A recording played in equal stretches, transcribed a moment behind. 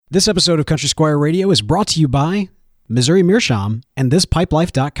This episode of Country Squire Radio is brought to you by Missouri Meerschaum and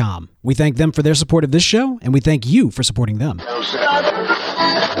ThisPipeLife.com. We thank them for their support of this show, and we thank you for supporting them. You're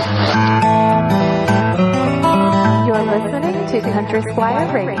listening to Country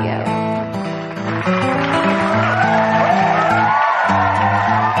Squire Radio.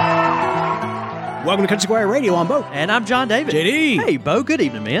 Welcome to Country Squire Radio. I'm Bo. And I'm John David. JD. Hey, Bo. Good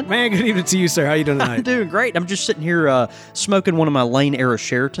evening, man. Man, good evening to you, sir. How you doing tonight? I'm doing great. I'm just sitting here smoking one of my Lane era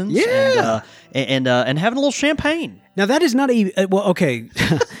Sheratons. Yeah. And having a little champagne. Now, that is not a... well, okay.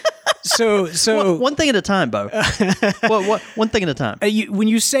 So one thing at a time, Bo. One thing at a time. When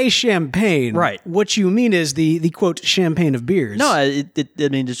you say champagne, right, what you mean is the quote champagne of beers. No, I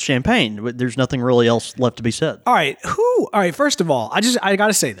mean it's champagne. There's nothing really else left to be said. All right, first of all, I got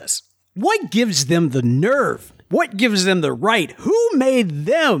to say this. What gives them the nerve? What gives them the right? Who made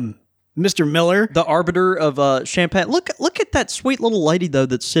them, Mr. Miller? The arbiter of champagne. Look at that sweet little lady though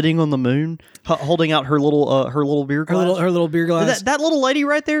that's sitting on the moon, holding out her little beer glass. Her little beer glass. That little lady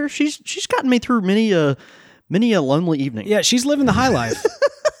right there. She's gotten me through many a lonely evening. Yeah, she's living the high life.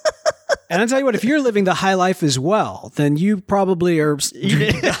 And I'll tell you what, if you're living the high life as well, then you probably are...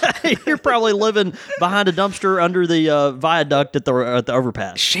 You're probably living behind a dumpster under the viaduct at the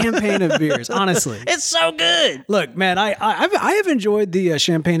overpass. Champagne of beers, honestly. It's so good. Look, man, I have enjoyed the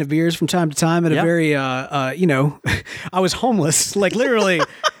champagne of beers from time to time at a very, I was homeless. Like, literally...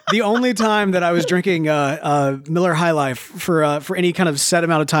 The only time that I was drinking Miller High Life for any kind of set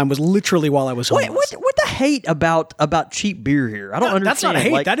amount of time was literally while I was homeless. Wait, what the hate about cheap beer here? I don't understand. That's not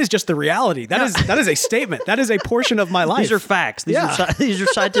hate. Like, that is just the reality. That is a statement. That is a portion of my life. These are facts. These are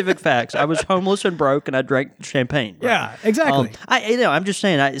scientific facts. I was homeless and broke, and I drank champagne. Right? Yeah, exactly. I'm just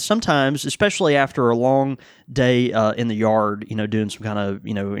saying. Sometimes, especially after a long day in the yard, doing some kind of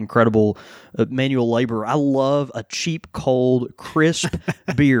incredible manual labor, I love a cheap, cold, crisp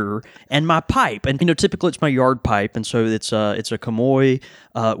beer and my pipe. And typically it's my yard pipe, and so it's a Kamoy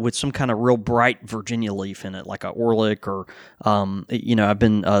with some kind of real bright Virginia leaf in it, like a Orlick, or I've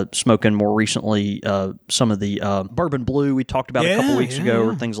been smoking more recently some of the Bourbon Blue we talked about a couple weeks ago,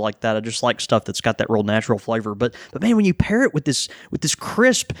 or things like that. I just like stuff that's got that real natural flavor. But man, when you pair it with this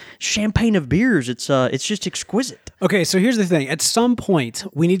crisp champagne of beers, it's just exquisite. Okay, so here's the thing. At some point,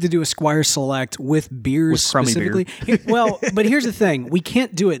 we need to do a Squire Select with beers specifically. Beer. Well, but here's the thing. We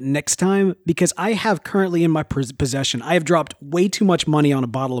can't do it next time because I have currently in my possession, I have dropped way too much money on a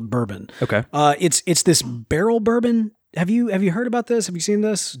bottle of bourbon. Okay. It's this barrel bourbon. Have you heard about this? Have you seen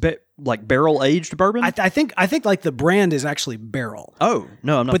this? Like barrel aged bourbon? I think like the brand is actually Barrel. Oh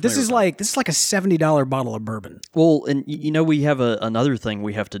no, I'm not. But this is like a $70 bottle of bourbon. Well, and we have another thing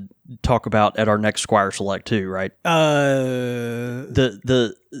we have to talk about at our next Squire Select too, right?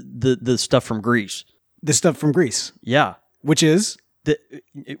 The stuff from Greece. The stuff from Greece. Yeah, which is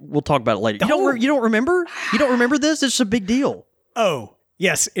we'll talk about it later. You don't remember? You don't remember this? It's a big deal. Oh.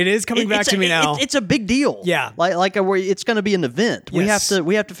 Yes, it is coming back to me now. It's a big deal. Yeah, like it's going to be an event. Yes.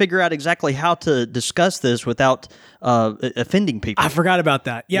 We have to figure out exactly how to discuss this without offending people. I forgot about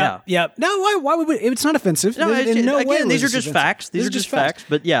that. Yeah. No, why would we? It's not offensive. No, in no way. These are just facts. These are just facts.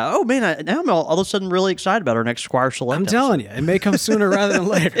 But yeah. Oh man, now I'm all of a sudden really excited about our next Squire Select. I'm telling you, it may come sooner rather than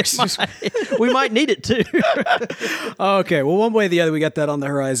later. We might need it too. Okay. Well, one way or the other, we got that on the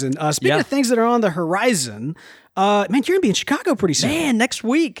horizon. Speaking of things that are on the horizon. Man, you're gonna be in Chicago pretty soon. Man, next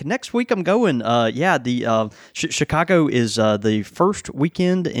week I'm going. Chicago is the first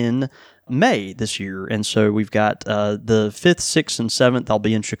weekend in May this year, and so we've got the 5th, 6th, and 7th. I'll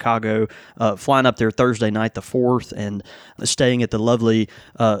be in Chicago, flying up there Thursday night, the 4th, and staying at the lovely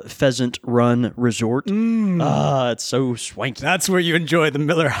Pheasant Run Resort. It's so swanky. That's where you enjoy the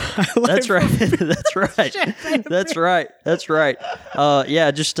Miller High Life. That's right. That's right.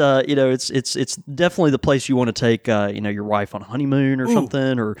 It's definitely the place you want to take your wife on a honeymoon or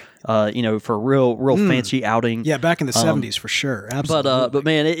something, or for a real fancy outing. Yeah, back in the 70s for sure. Absolutely. But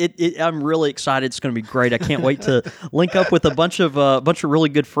man, I'm really excited. It's going to be great. I can't wait to link up with a bunch of really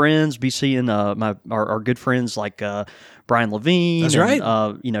good friends. Be seeing our good friends like Brian Levine. That's right.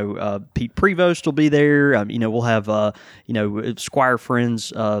 Pete Prevost will be there. We'll have Squire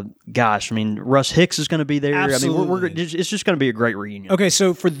friends. Russ Hicks is going to be there. Absolutely. It's just going to be a great reunion. Okay,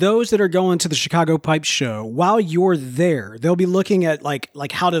 so for those that are going to the Chicago Pipe Show, while you're there, they'll be looking at like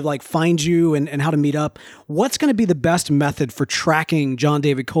how to find you and how to meet up. What's going to be the best method for tracking John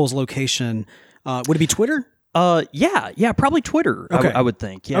David Cole's location? Would it be Twitter? Yeah, probably Twitter. Okay. I would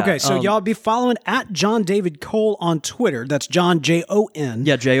think. Yeah. Okay, so y'all be following at John David Cole on Twitter. That's John Jon.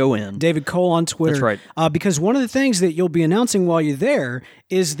 Yeah, Jon. David Cole on Twitter. That's right. Because one of the things that you'll be announcing while you're there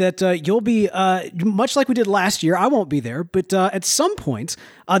is that you'll be, much like we did last year, I won't be there, but at some point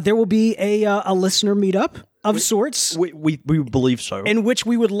there will be a listener meetup of sorts. We believe so. In which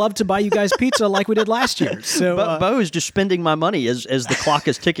we would love to buy you guys pizza like we did last year. So But Bo is just spending my money as the clock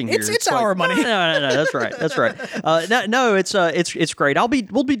is ticking here. It's our money. No, that's right. It's great.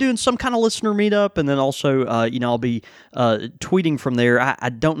 We'll be doing some kind of listener meetup, and then also I'll be tweeting from there. I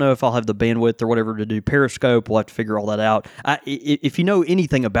don't know if I'll have the bandwidth or whatever to do Periscope. We'll have to figure all that out. If you know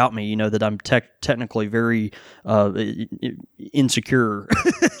anything about me, you know that I'm technically very insecure.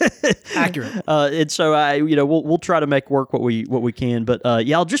 Accurate. And so we'll try to make work what we can. But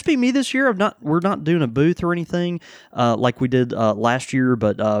I'll just be me this year. We're not doing a booth or anything like we did last year,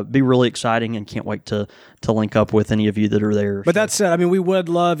 but be really exciting, and can't wait to link up with any of you that are there. But that said, I mean, we would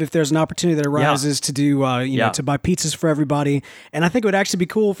love if there's an opportunity that arises to do to buy pizzas for everybody. And I think it would actually be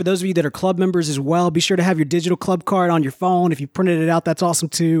cool for those of you that are club members as well. Be sure to have your digital club card on your phone. If you printed it out, that's awesome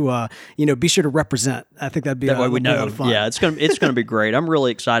too. Be sure to represent. I think that'd be that way we a know. lot of fun. Yeah, it's gonna be great. I'm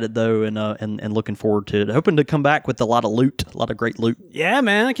really excited though, and looking forward to it. Hoping to come back with a lot of great loot. Yeah,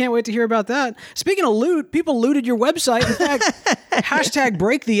 man, I can't wait to hear about that. Speaking of loot, people looted your website. In fact, hashtag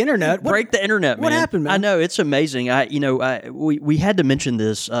break the internet. Break the internet, man. What happened, man? I know, it's amazing. We had to mention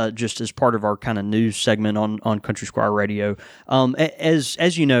this just as part of our kind of news segment on Country Squire Radio.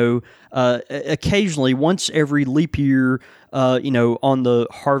 As you know, occasionally, once every leap year, on the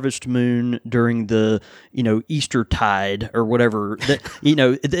harvest moon during the, Easter tide or whatever,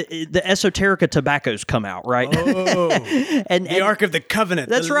 the Esoterica tobaccos come out, right? Oh, and the Ark of the Covenant.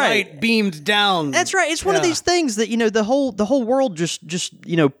 That's the right. Light beamed down. That's right. It's one of these things that, the whole world just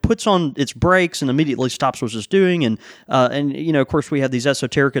puts on its brakes and immediately stops what it's doing. And of course we have these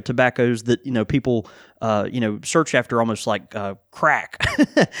Esoterica tobaccos that, people, search after almost like crack.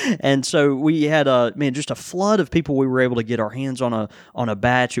 And so we had just a flood of people. We were able to get our hands on a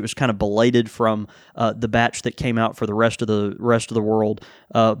batch. It was kind of belated from the batch that came out for the rest of the world.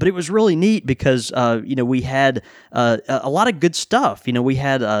 But it was really neat because we had a lot of good stuff. We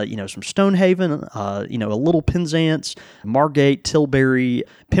had some Stonehaven, a little Penzance, Margate, Tilbury,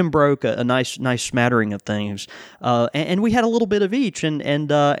 Pembroke, a nice smattering of things, and we had a little bit of each, and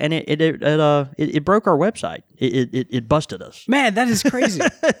it broke our website. It busted us. Man, that is crazy.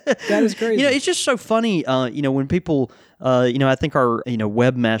 That is crazy. It's just so funny. When people. I think our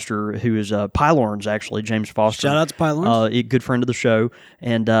webmaster, who is Pylorns, actually, James Foster. Shout out to Pylorns, a good friend of the show,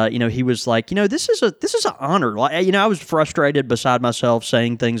 and he was like, this is an honor. Like, I was frustrated beside myself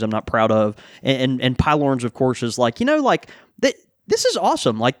saying things I'm not proud of, and Pylorns, of course, is like, this is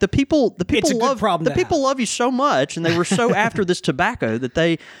awesome. Like the people love you so much, and they were so after this tobacco that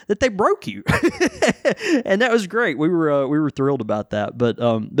they broke you, and that was great. We were thrilled about that.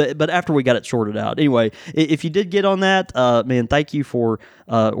 But after we got it sorted out, anyway, if you did get on that, man, thank you for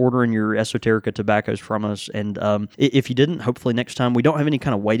ordering your Esoterica tobaccos from us. And if you didn't, hopefully next time. We don't have any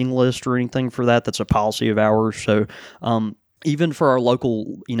kind of waiting list or anything for that. That's a policy of ours. So. Even for our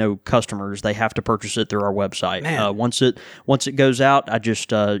local, customers, they have to purchase it through our website. Once it goes out, I just,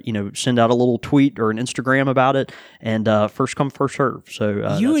 send out a little tweet or an Instagram about it, and first come, first serve.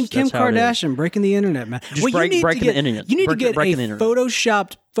 So you and Kim Kardashian breaking the internet, man. Just breaking the internet. You need to get a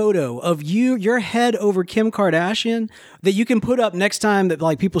photoshopped photo of your head over Kim Kardashian that you can put up next time that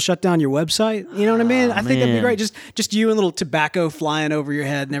like people shut down your website. You know what I mean? I think that'd be great. Just you and little tobacco flying over your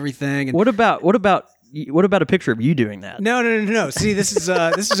head and everything. And what about a picture of you doing that? No. See, this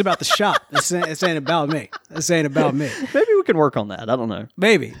is about the shop. This ain't about me. Maybe we can work on that. I don't know.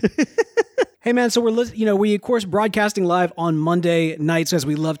 Maybe. Hey man, so we of course broadcasting live on Monday nights as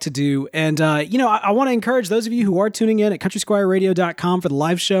we love to do, and I want to encourage those of you who are tuning in at countrysquireradio.com for the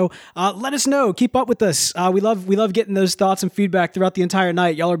live show. Let us know, keep up with us. We love getting those thoughts and feedback throughout the entire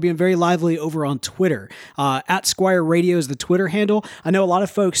night. Y'all are being very lively over on Twitter. At Squire Radio is the Twitter handle. I know a lot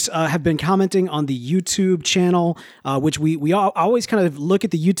of folks have been commenting on the YouTube channel, which we always kind of look at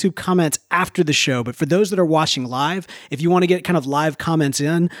the YouTube comments after the show. But for those that are watching live, if you want to get kind of live comments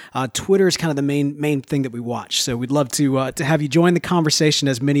in, Twitter is kind of the main thing that we watch. So we'd love to have you join the conversation,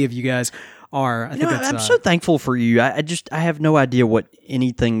 as many of you guys are. I think that's, I'm so thankful for you. I have no idea what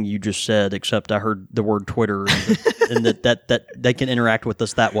anything you just said, except I heard the word Twitter and that they can interact with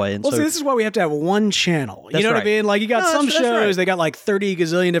us that way. And well, so see, this is why we have to have one channel. You know what I right. mean? Like you got some that's shows, right. they got like 30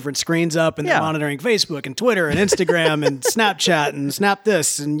 gazillion different screens up and they're Yeah. monitoring Facebook and Twitter and Instagram and Snapchat and Snap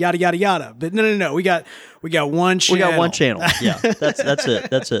this and yada, yada, yada. But no. We got one channel. we got one channel. Yeah, that's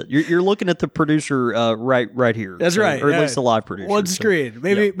it. That's it. You're looking at the producer right here. That's right. or at yeah. least the live producer. One So, screen.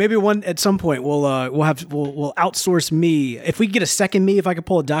 Maybe one at some point we'll outsource me. If we get a second me, if I could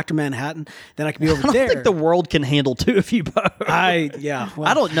pull a Dr. Manhattan, then I could be over I there. think the world can handle two of you both. I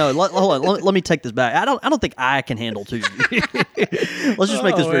don't know. Hold on. Let me take this back. I don't think I can handle two. Let's just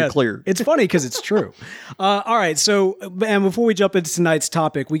make this very man. clear. It's funny because it's true. All right. So, and before we jump into tonight's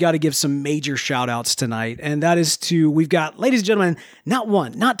topic, we got to give some major shout outs tonight. And that is we've got, ladies and gentlemen, not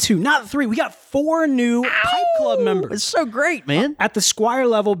one, not two, not three. We got 4 new Pipe Club members. It's so great, man. At the Squire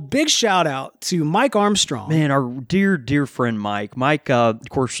level, big shout out to Mike Armstrong. Man, our dear friend Mike. Mike, of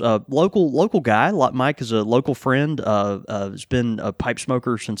course, local guy. Mike is a local friend. Has been a pipe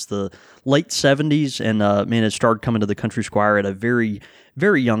smoker since the late 70s, and man, has started coming to the Country Squire at a very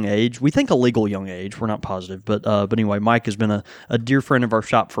young age. We think a legal young age. We're not positive, but anyway, Mike has been a dear friend of our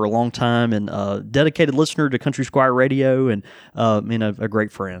shop for a long time, and dedicated listener to Country Squire Radio, and man, a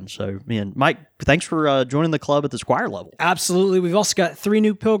great friend. So, man, Mike, thanks for joining the club at the Squire level. Absolutely. We've also got 3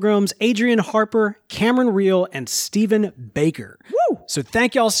 new pilgrims: Adrian Harper, Cameron Reel, and Stephen Baker. Woo! So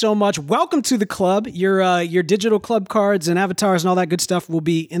thank y'all so much. Welcome to the club. Your digital club cards and avatars and all that good stuff will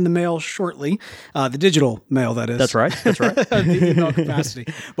be in the mail shortly. The digital mail, that is. That's right. The email capacity.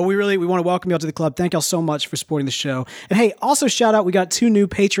 But we want to welcome y'all to the club. Thank y'all so much for supporting the show. And hey, also shout out, we got 2 new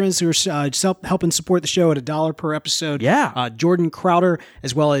patrons who are helping support the show at $1 per episode. Yeah. Jordan Crowder,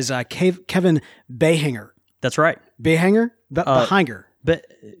 as well as Kevin Bayhanger. That's right. Bayhanger? Behinger.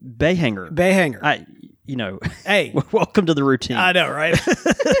 Bayhanger. Hey. Welcome to the routine. I know, right?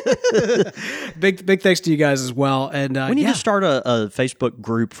 big thanks to you guys as well. And we need to start a Facebook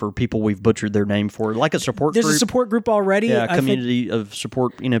group for people we've butchered their name for, like a support There's group. a support group already. Yeah, I community of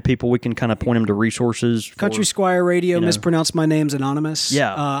support, people we can kind of point them to resources. Country Squire Radio, mispronounced my name's anonymous.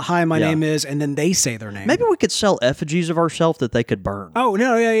 Yeah. Hi, my name is, and then they say their name. Maybe we could sell effigies of ourselves that they could burn. Oh,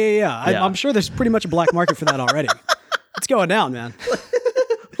 no, yeah. I'm sure there's pretty much a black market for that already. It's going down, man.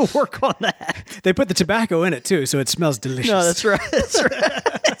 We'll work on that. They put the tobacco in it, too, so it smells delicious. No, that's right.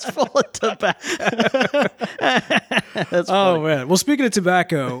 It's full of tobacco. That's funny. Man. Well, speaking of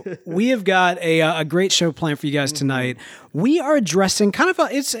tobacco, we have got a great show planned for you guys tonight. We are addressing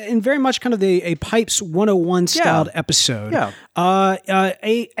it's in very much kind of a Pipes 101 styled episode. Yeah.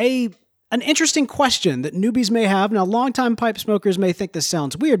 An interesting question that newbies may have. Now, longtime pipe smokers may think this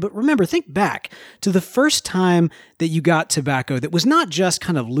sounds weird, but remember, think back to the first time that you got tobacco that was not just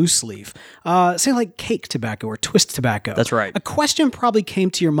kind of loose leaf, say like cake tobacco or twist tobacco. That's right. A question probably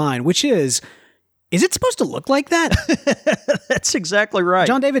came to your mind, which is it supposed to look like that? That's exactly right.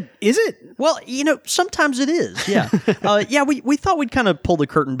 John David, is it? Well, sometimes it is. Yeah. We thought we'd kind of pull the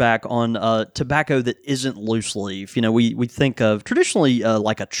curtain back on tobacco that isn't loose leaf. We think of traditionally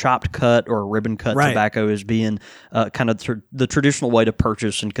like a chopped cut or a ribbon cut tobacco as being kind of the traditional way to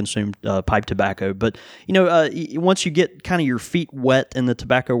purchase and consume pipe tobacco. But, once you get kind of your feet wet in the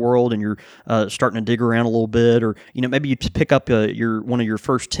tobacco world and you're starting to dig around a little bit, or, maybe you pick up one of your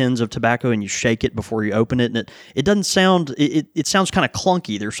first tins of tobacco and you shake it before you open it, and it doesn't sound, it sounds kind of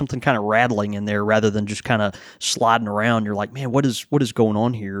clunky. There's something kind of rattling in there rather than just kind of sliding around. You're like, man, what is going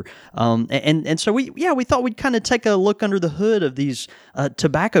on here? And so we thought we'd kind of take a look under the hood of these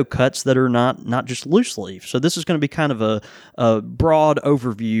tobacco cuts that are not just loose leaf. So this is going to be kind of a broad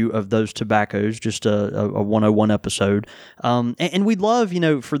overview of those tobaccos, just a 101 episode. And we'd love,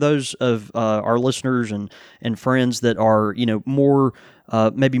 for those of our listeners and friends that are, more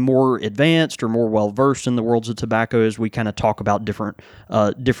maybe more advanced or more well-versed in the worlds of tobacco, as we kind of talk about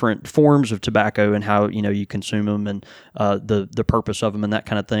different forms of tobacco and how, you consume them and the purpose of them and that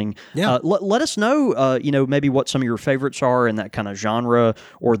kind of thing. Yeah. Let us know, maybe what some of your favorites are in that kind of genre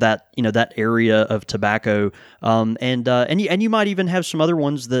or that, that area of tobacco. And you might even have some other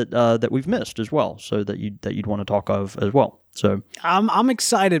ones that we've missed as well, so that you'd want to talk of as well. So I'm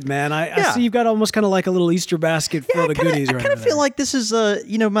excited, man. I see you've got almost kind of like a little Easter basket full of goodies right now. I kind of feel like this is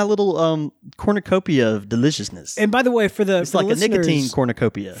my little cornucopia of deliciousness. And by the way, it's like a nicotine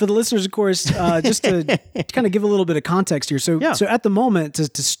cornucopia. For the listeners, of course, just to kind of give a little bit of context here. So at the moment,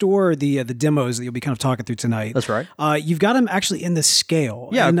 to store the demos that you'll be kind of talking through tonight. That's right. You've got them actually in the scale.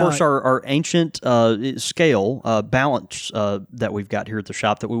 Yeah, and, of course, our ancient scale balance that we've got here at the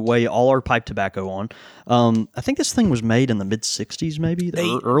shop that we weigh all our pipe tobacco on. I think this thing was made in the mid 60s, maybe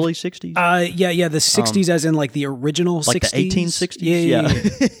the early 60s. Yeah, the 60s, as in like the original like 60s, the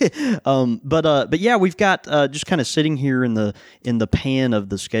 1860s. Yeah. But yeah, we've got just kind of sitting here in the pan of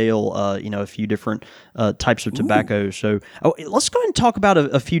the scale, a few different types of tobacco. So let's go ahead and talk about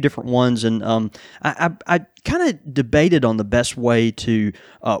a few different ones. And I kind of debated on the best way to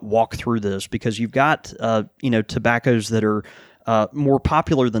walk through this, because you've got tobaccos that are more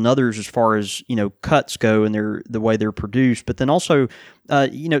popular than others as far as cuts go and the way they're produced, but then also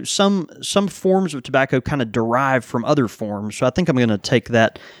some forms of tobacco kind of derive from other forms. So I think I'm going to take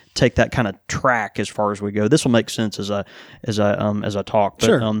that kind of track as far as we go. This will make sense as I talk. But,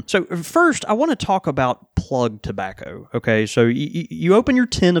 sure. So first, I want to talk about plug tobacco. Okay, so you open your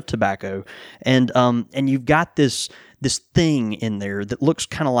tin of tobacco, and you've got this thing in there that looks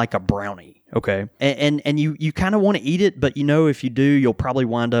kind of like a brownie. Okay, and you kind of want to eat it, but if you do, you'll probably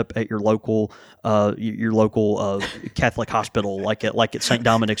wind up at your local Catholic hospital, like at St.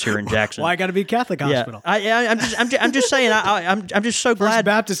 Dominic's here in Jackson. Why got to be Catholic hospital? I'm just saying. I'm just so glad. First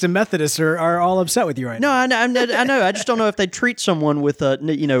Baptists and Methodists are all upset with you right now. No, I know. I just don't know if they treat someone with a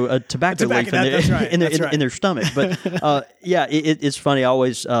tobacco leaf in their stomach. But it's funny. I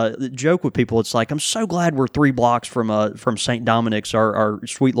always joke with people. It's like, I'm so glad we're 3 blocks from St. Dominic's, our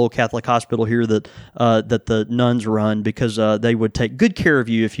sweet little Catholic hospital here that the nuns run, because they would take good care of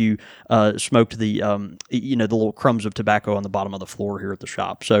you if you smoked the little crumbs of tobacco on the bottom of the floor here at the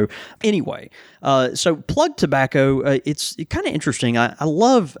shop. So anyway, so plug tobacco, it's kind of interesting. I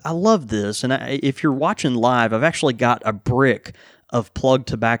love this, and if you're watching live, I've actually got a brick of plug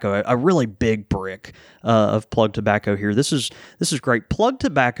tobacco, a really big brick of plug tobacco here. This is great. Plug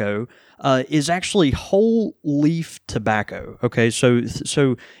tobacco is actually whole leaf tobacco. Okay, so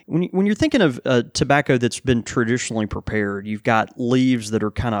when you're thinking of tobacco that's been traditionally prepared, you've got leaves that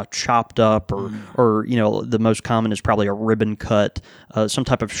are kind of chopped up, or the most common is probably a ribbon cut, some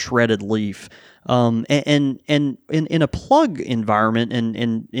type of shredded leaf. And in a plug environment,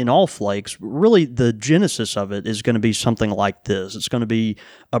 and in all flakes, really the genesis of it is going to be something like this. It's going to be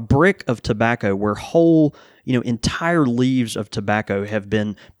a brick of tobacco where whole, entire leaves of tobacco have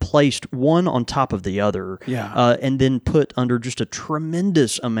been placed one on top of the other, and then put under just a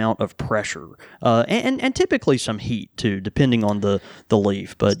tremendous amount of pressure, and typically some heat too, depending on the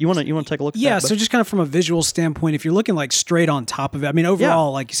leaf. But you want to take a look at that? Yeah, so just kind of from a visual standpoint, if you're looking like straight on top of it, I mean,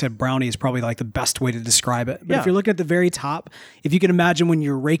 overall, like you said, brownie is probably like the best way to describe it. But if you're looking at the very top, if you can imagine when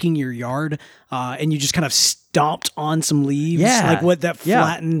you're raking your yard, and you just kind of stomped on some leaves, like what that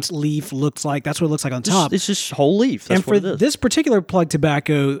flattened leaf looks like. That's what it looks like on top. It's just whole leaf. That's and for this particular plug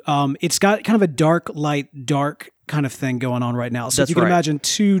tobacco, it's got kind of a dark, light, dark kind of thing going on right now. So if you can imagine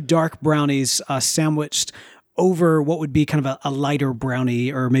 2 dark brownies sandwiched over what would be kind of a lighter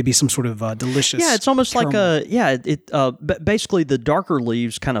brownie, or maybe some sort of delicious. Yeah, it's almost caramel. like basically the darker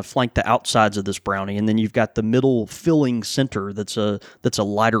leaves kind of flank the outsides of this brownie, and then you've got the middle filling center that's a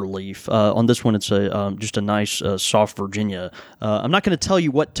lighter leaf. On this one, it's just a nice soft Virginia. I'm not going to tell you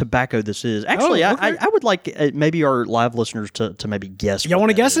what tobacco this is. Actually, I would like maybe our live listeners to maybe guess. Y'all want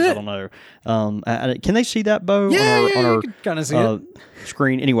to guess it? I don't know. Can they see that, Bo? On our kind of see it.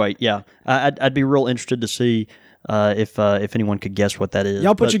 Screen. Anyway, I'd be real interested to see if anyone could guess what that is.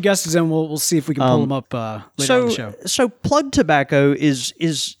 Y'all put your guesses in. We'll see if we can pull them up later on the show. So plug tobacco is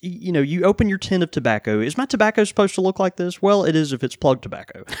you open your tin of tobacco. Is my tobacco supposed to look like this? Well, it is if it's plug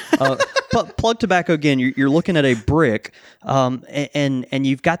tobacco. Plug tobacco, again, you're looking at a brick, and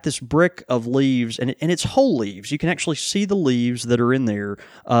you've got this brick of leaves, and it's whole leaves. You can actually see the leaves that are in there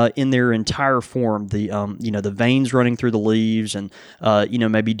in their entire form. The veins running through the leaves, and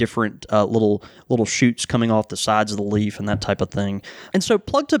maybe different little shoots coming off the sides of the leaf and that type of thing. And so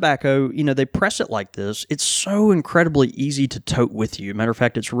plug tobacco, they press it like this. It's so incredibly easy to tote with you. Matter of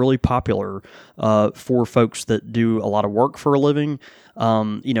fact, it's really popular for folks that do a lot of work for a living.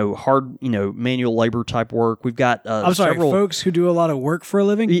 Hard, manual labor type work. We've got I'm sorry, folks who do a lot of work for a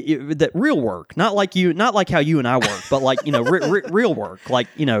living. That real work, not like how you and I work, but like real work. Like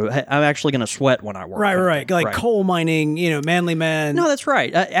I'm actually going to sweat when I work. Right. Like coal mining. Manly man. No, that's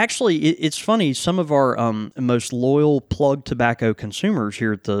right. Actually, it's funny. Some of our most loyal plug tobacco consumers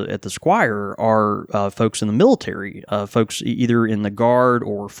here at the Squire are folks in the military. Folks either in the Guard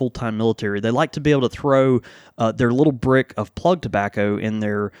or full-time military. They like to be able to throw their little brick of plug tobacco in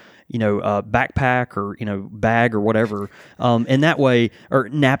their backpack or bag or whatever, and that way, or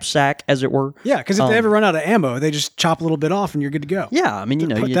knapsack as it were. Yeah, because if they ever run out of ammo, they just chop a little bit off and you're good to go. Yeah, I mean,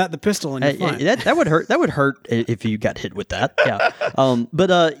 put that in the pistol and you're fine. That would hurt. That would hurt if you got hit with that. Yeah,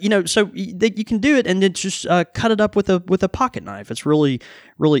 but so you can do it and then just cut it up with a pocket knife. It's really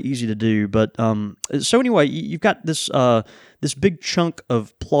easy to do. But so anyway, you've got this big chunk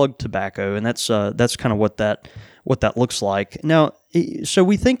of plug tobacco, and that's kind of what that looks like. Now, so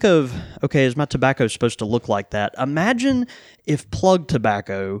we think of, okay, is my tobacco supposed to look like that? Imagine if plug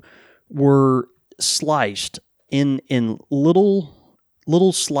tobacco were sliced in little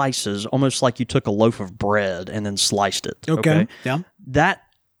slices, almost like you took a loaf of bread and then sliced it. Okay. Yeah. That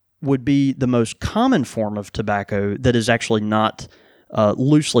would be the most common form of tobacco that is actually not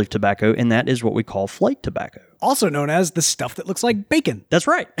loose leaf tobacco, and that is what we call flake tobacco. Also known as the stuff that looks like bacon. That's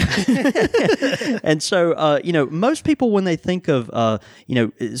right. And so, most people, when they think of,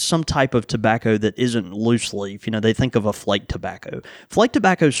 some type of tobacco that isn't loose leaf, they think of a flake tobacco. Flake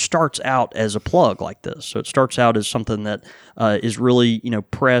tobacco starts out as a plug like this. So it starts out as something that is really,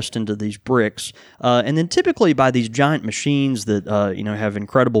 pressed into these bricks. And then typically by these giant machines that, have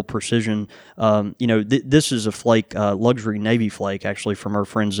incredible precision. This is a flake, luxury Navy flake, actually, from our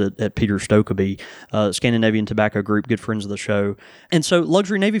friends at Peter Stokkebye, Scandinavian Tobacco Group, good friends of the show. And so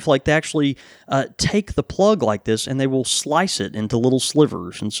luxury Navy flake, they actually take the plug like this and they will slice it into little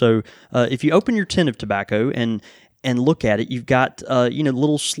slivers. And so if you open your tin of tobacco and look at it, you've got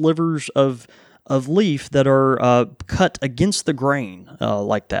little slivers of leaf that are cut against the grain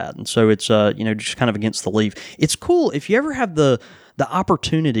like that. And so it's just kind of against the leaf. It's cool if you ever have the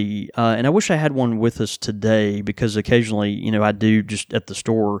opportunity, and I wish I had one with us today because occasionally, I do just at the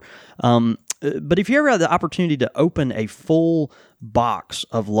store. But if you ever have the opportunity to open a full box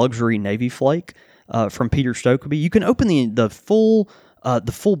of luxury Navy flake from Peter Stokkebye, you can open the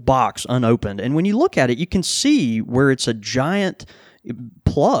full box unopened, and when you look at it, you can see where it's a giant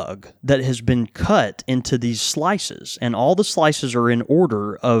plug that has been cut into these slices, and all the slices are in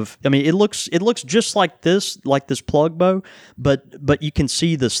order of. I mean, it looks just like this plug bow, but you can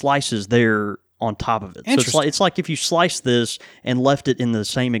see the slices there on top of it. So it's like if you slice this and left it in the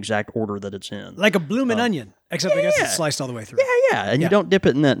same exact order that it's in. Like a bloomin' onion, except I guess it's sliced all the way through. Yeah, and you don't dip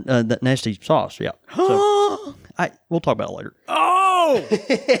it in that nasty sauce. Yeah. So, we'll talk about it later. Oh!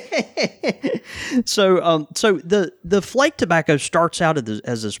 So the flake tobacco starts out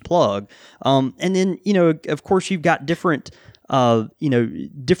as this plug, and then of course you've got different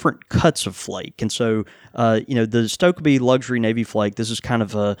cuts of flake. And so, the Stokkebye Luxury Navy flake, this is kind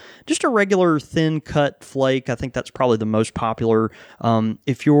of just a regular thin cut flake. I think that's probably the most popular.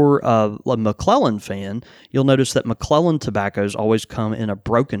 If you're a McClellan fan, you'll notice that McClellan tobaccos always come in a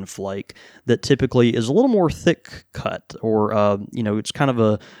broken flake that typically is a little more thick cut, or, it's kind of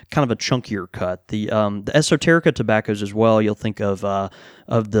a chunkier cut. The Esoterica tobaccos as well, you'll think of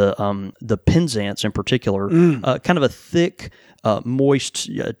the Penzance in particular, kind of a thick, moist,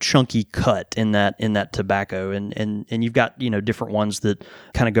 chunky cut in that tobacco, and you've got different ones that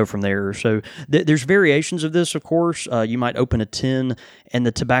kind of go from there. So there's variations of this, of course. You might open a tin, and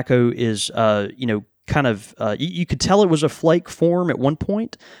the tobacco is kind of you could tell it was a flake form at one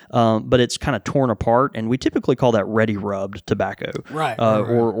point, but it's kind of torn apart, and we typically call that ready rubbed tobacco, right.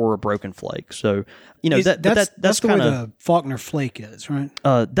 Or a broken flake. So that's the way kind of the Faulkner flake is, right?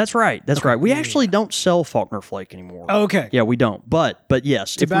 That's right. That's right. We actually don't sell Faulkner flake anymore. Oh, okay. Yeah, we don't. But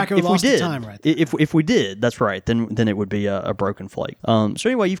yes, tobacco if we lost did, the time right there. if we did, that's right. Then it would be a broken flake. So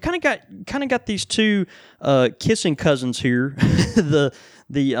anyway, you've kind of got these two kissing cousins here. The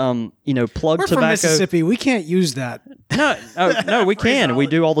plug We're tobacco. from Mississippi. We can't use that. No, we can. We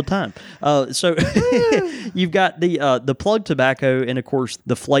do all the time. So you've got the plug tobacco, and of course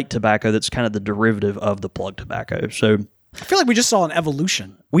the flake tobacco. That's kind of the derivative of the plug tobacco. So I feel like we just saw an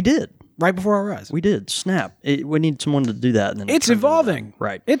evolution. We did. Right before our eyes. We did. Snap. We need someone to do that. And then it's evolving.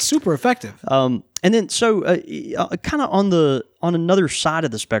 Right. It's super effective. And then so kind of on another side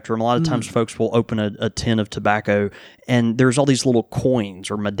of the spectrum, a lot of times folks will open a tin of tobacco, and there's all these little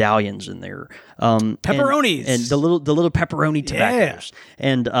coins or medallions in there. Pepperonis. And the little pepperoni tobaccos.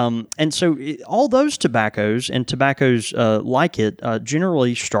 Yeah. And so all those tobaccos and tobaccos like it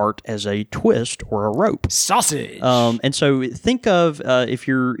generally start as a twist or a rope. Sausage. And so think of if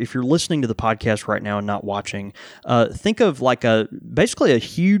you're listening to the podcast right now and not watching, think of like basically a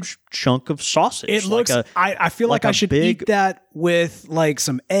huge chunk of sausage. It looks. I feel like I should eat that with like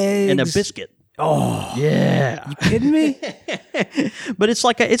some eggs and a biscuit. Oh, Yeah. you kidding me? But it's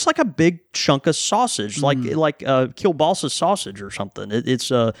like a big chunk of sausage, like kielbasa sausage or something. It's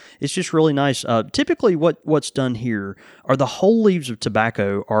just really nice. Typically, what's done here are the whole leaves of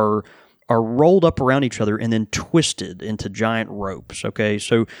tobacco are rolled up around each other and then twisted into giant ropes. Okay,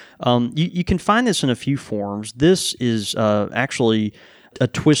 so you can find this in a few forms. This is actually a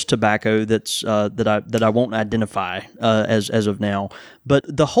twist tobacco that's that I won't identify as of now. But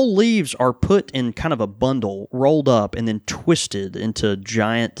the whole leaves are put in kind of a bundle, rolled up, and then twisted into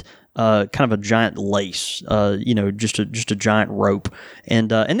giant. Kind of a giant lace, just a giant rope,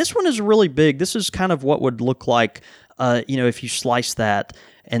 and this one is really big. This is kind of what would look like, if you slice that,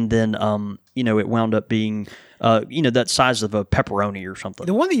 and then it wound up being that size of a pepperoni or something.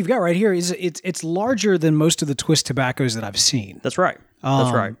 The one that you've got right here is it's larger than most of the twist tobaccos that I've seen. That's right.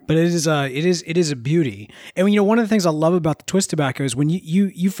 That's right. But it is a beauty. And one of the things I love about the twist tobacco is when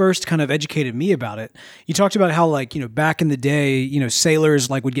you first kind of educated me about it, you talked about how back in the day, sailors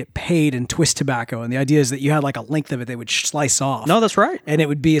would get paid in twist tobacco, and the idea is that you had a length of it they would slice off. No, that's right. And it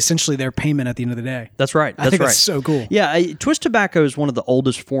would be essentially their payment at the end of the day. That's right. I think that's so cool. Yeah, twist tobacco is one of the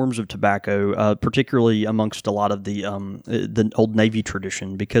oldest forms of tobacco, particularly amongst a lot of the old Navy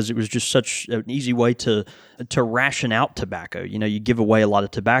tradition, because it was just such an easy way to ration out tobacco. You give away a lot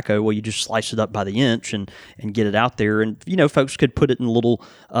of tobacco. Well, you just slice it up by the inch and get it out there, and folks could put it in little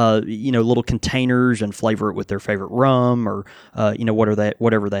little containers and flavor it with their favorite rum or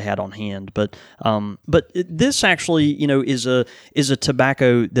whatever they had on hand. But this actually is a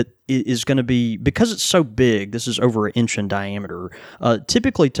tobacco that is going to be, because it's so big, this is over an inch in diameter.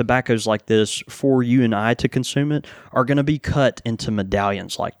 Typically, tobaccos like this, for you and I to consume it, are going to be cut into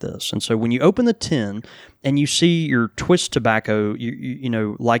medallions like this. And so when you open the tin and you see your twist tobacco,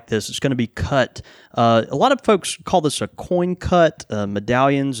 like this, it's going to be cut. A lot of folks call this a coin cut,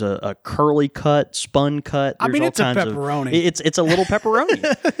 medallions, a curly cut, spun cut. I mean, it's a pepperoni. It's a little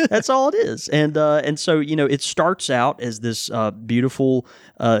pepperoni. That's all it is. And so it starts out as this beautiful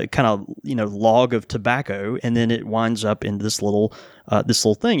kind of log of tobacco, and then it winds up in this little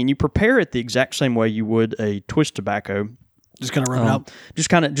thing, and you prepare it the exact same way you would a twist tobacco. Just kind of rub it out. Just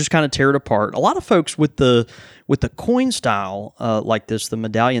kind of tear it apart. A lot of folks with the coin style like this, the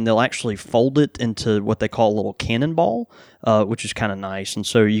medallion, they'll actually fold it into what they call a little cannonball, which is kind of nice. And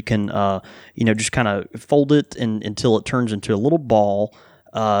so you can just kind of fold it until it turns into a little ball,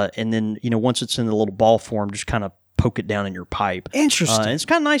 and then once it's in the little ball form, just kind of poke it down in your pipe. Interesting. It's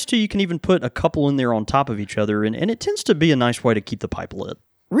kind of nice too. You can even put a couple in there on top of each other, and it tends to be a nice way to keep the pipe lit.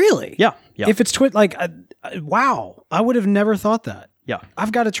 Really? Yeah. If it's wow, I would have never thought that. Yeah,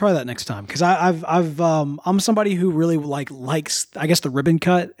 I've got to try that next time, because I'm somebody who really likes, I guess, the ribbon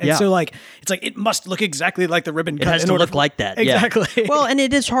cut, and so it's it must look exactly like the ribbon cut. It has to look like that. Exactly. Yeah. Well, and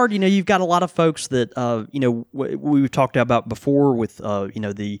it is hard. You've got a lot of folks that we've talked about before with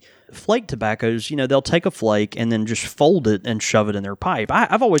the flake tobaccos. They'll take a flake and then just fold it and shove it in their pipe.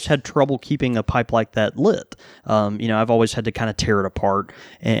 I've always had trouble keeping a pipe like that lit. I've always had to kind of tear it apart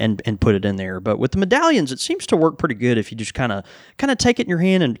and put it in there. But with the medallions, it seems to work pretty good if you just kind of take it in your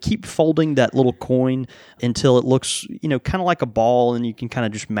hand and keep folding that little coin until it looks kind of like a ball, and you can kind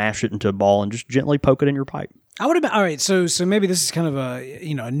of just mash it into a ball and just gently poke it in your pipe. I would have been all right. So maybe this is kind of a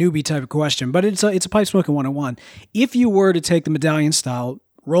a newbie type of question, but it's a pipe smoking 101. If you were to take the medallion style,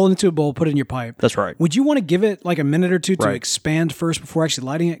 roll it into a bowl, put it in your pipe. That's right. Would you want to give it a minute or two to expand first before actually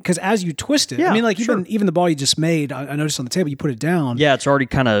lighting it? Because as you twist it, even the ball you just made, I noticed on the table, you put it down. Yeah, it's already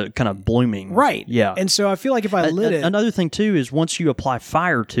kind of blooming. Right. Yeah. And so I feel like if I lit it. Another thing too is once you apply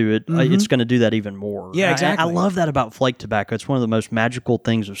fire to it, it's going to do that even more. Yeah, exactly. I love that about flake tobacco. It's one of the most magical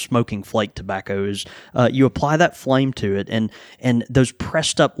things of smoking flake tobacco is you apply that flame to it, and those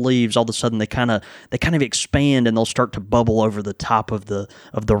pressed up leaves, all of a sudden they kind of expand, and they'll start to bubble over the top of the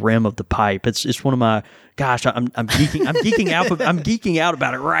rim of the pipe. It's one of my, gosh, I'm geeking out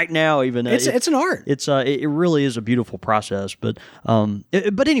about it right now. Even it's an art. It really is a beautiful process. But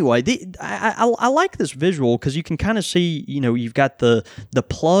anyway, I like this visual because you can kind of see, you've got the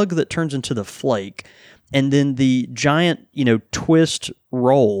plug that turns into the flake, and then the giant twist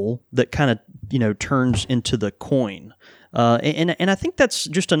roll that kind of turns into the coin. And I think that's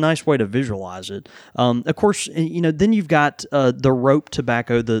just a nice way to visualize it. Of course, then you've got the rope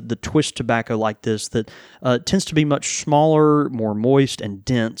tobacco, the twist tobacco like this that tends to be much smaller, more moist and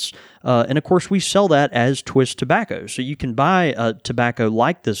dense. And of course, we sell that as twist tobacco. So you can buy tobacco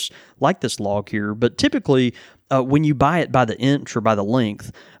like this log here, but typically when you buy it by the inch or by the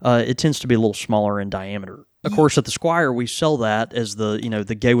length, it tends to be a little smaller in diameter. Of course, at the Squire, we sell that as the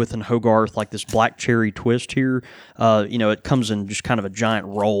Gaywith and Hogarth, like this black cherry twist here. It comes in just kind of a giant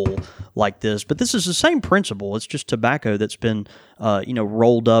roll like this. But this is the same principle. It's just tobacco that's been,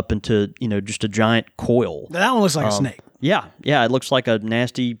 rolled up into, just a giant coil. That one looks like a snake. Yeah, it looks like a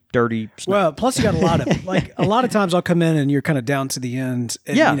nasty, dirty snake. Well, plus you got a lot of, a lot of times I'll come in and you're kind of down to the end.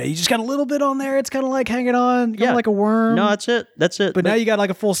 And, you just got a little bit on there. It's kind of like hanging on, kind of like a worm. No, that's it. But now you got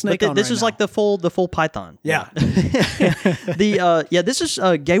like a full snake on this is now. like the full python. Yeah. This is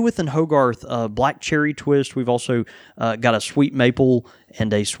Gaywith and Hogarth black cherry twist. We've also got a sweet maple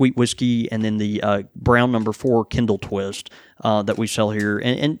and a sweet whiskey, and then the brown number 4 Kindle twist that we sell here.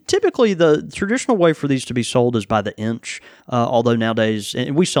 And typically the traditional way for these to be sold is by the inch, although nowadays,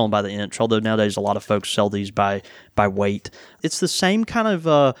 and we sell them by the inch, although nowadays a lot of folks sell these by weight. It's the same kind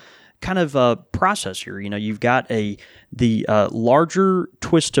of process here. You've got the larger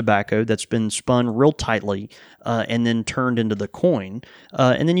twist tobacco that's been spun real tightly and then turned into the coin,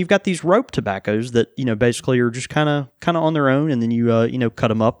 and then you've got these rope tobaccos that basically are just kind of on their own, and then you cut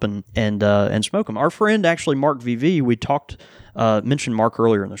them up and smoke them. Our friend actually Mark VV, we mentioned Mark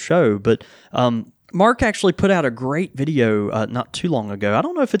earlier in the show, but Mark actually put out a great video not too long ago. I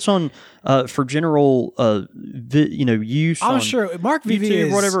don't know if it's on for general use. I'm on sure Mark VV YouTube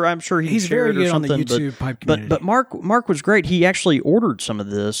is or whatever. I'm sure he's very good or something, on the YouTube pipe community. But Mark was great. He actually ordered some of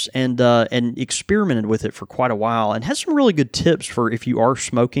this and experimented with it for quite a while and has some really good tips for if you are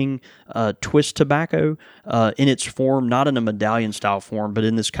smoking twist tobacco in its form, not in a medallion style form, but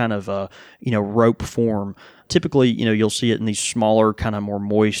in this kind of rope form. Typically, you'll see it in these smaller, kind of more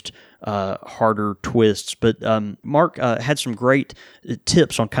moist, harder twists. But Mark had some great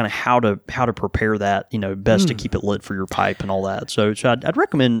tips on kind of how to prepare that, best to keep it lit for your pipe and all that. So I'd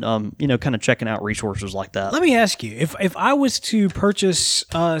recommend, kind of checking out resources like that. Let me ask you, if I was to purchase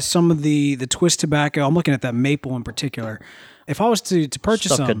some of the twist tobacco, I'm looking at that maple in particular. If I was to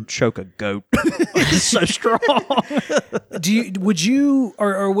purchase Stuff some, could choke a goat. It's so strong. would you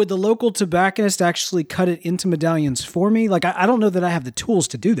would the local tobacconist actually cut it into medallions for me? Like, I don't know that I have the tools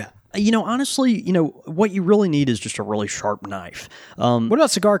to do that. Honestly, what you really need is just a really sharp knife. What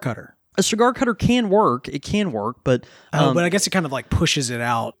about cigar cutter? A cigar cutter can work. It can work, but but I guess it kind of like pushes it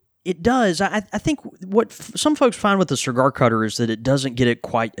out. It does. I think what some folks find with the cigar cutter is that it doesn't get it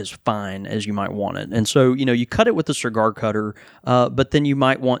quite as fine as you might want it. And so, you cut it with the cigar cutter, but then you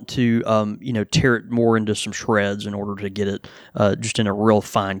might want to, tear it more into some shreds in order to get it just in a real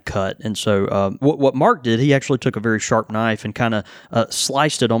fine cut. And so what Mark did, he actually took a very sharp knife and kind of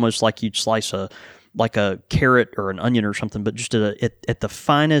sliced it almost like you'd slice a carrot or an onion or something, but just at the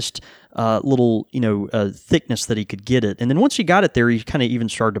finest little thickness that he could get it. And then once he got it there, he kind of even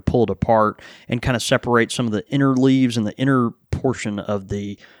started to pull it apart and kind of separate some of the inner leaves and the inner portion of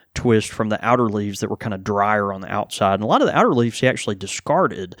the twist from the outer leaves that were kind of drier on the outside. And a lot of the outer leaves he actually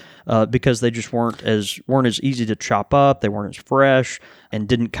discarded because they just weren't as easy to chop up. They weren't as fresh and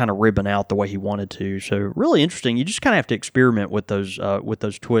didn't kind of ribbon out the way he wanted to. So really interesting. You just kind of have to experiment with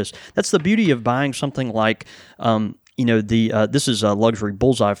those twists. That's the beauty of buying something like this is a luxury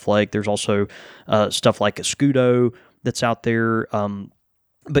bullseye flake. There's also stuff like Escudo that's out there.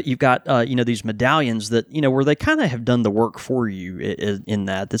 But you've got, these medallions that, where they kind of have done the work for you in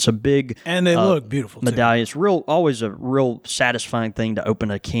that. It's a big... And they look beautiful, medallion. It's always a real satisfying thing to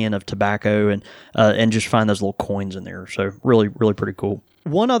open a can of tobacco and just find those little coins in there. So really, really pretty cool.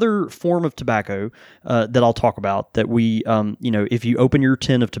 One other form of tobacco that I'll talk about that we, if you open your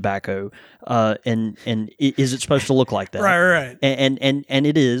tin of tobacco, and is it supposed to look like that? Right. And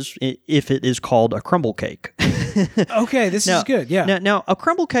it is, if it is called a crumble cake. Okay, this is good. Yeah. Now, a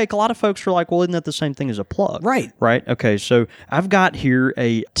crumble cake, a lot of folks are like, well, isn't that the same thing as a plug? Right. Okay, so I've got here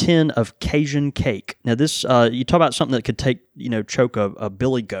a tin of Cajun cake. Now, this, you talk about something that could choke a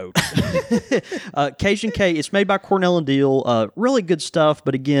billy goat. Cajun cake, it's made by Cornell and Deal. Really good stuff,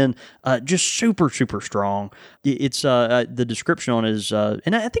 but again, just super, super strong. It's the description on it is,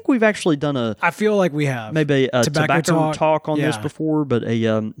 and I think we've actually done I feel like we have maybe a tobacco talk on this Yeah. before, but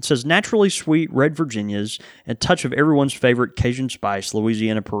it says naturally sweet red Virginias and touch of everyone's favorite Cajun spice,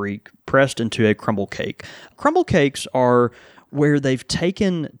 Louisiana Perique, pressed into a crumble cake. Crumble cakes are where they've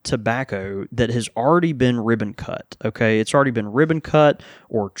taken tobacco that has already been ribbon cut. Okay, it's already been ribbon cut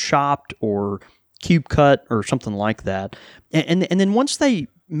or chopped or cube cut or something like that, and then once they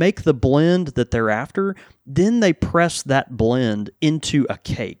make the blend that they're after, then they press that blend into a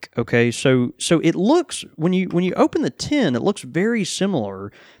cake. Okay, so it looks, when you open the tin, it looks very similar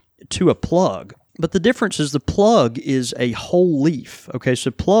to a plug. But the difference is the plug is a whole leaf. Okay,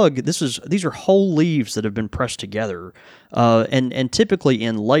 so plug, these are whole leaves that have been pressed together and typically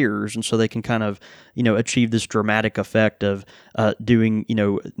in layers, and so they can kind of achieve this dramatic effect of doing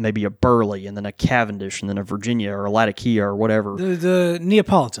maybe a Burley and then a Cavendish and then a Virginia or a Latakia or whatever. The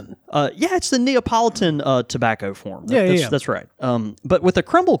Neapolitan. Yeah, it's the Neapolitan tobacco form. That's right. But with a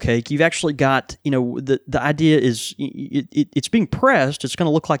crumble cake, you've actually got the idea is it's being pressed. It's going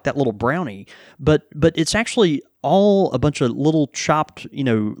to look like that little brownie, but it's actually all a bunch of little chopped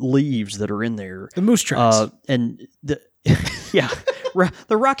leaves that are in there. The moose tracks. And the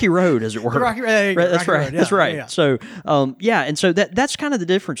the Rocky Road, as it were. The Rocky Road. That's right. Road, yeah, That's right. yeah. So, and so that's kind of the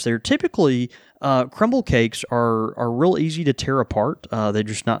difference there. Typically, crumble cakes are real easy to tear apart. They're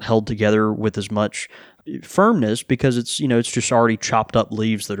just not held together with as much firmness because it's just already chopped up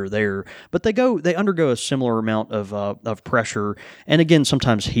leaves that are there. But they undergo a similar amount of pressure, and again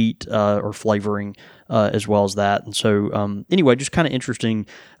sometimes heat or flavoring. As well as that. And so, anyway, just kind of interesting,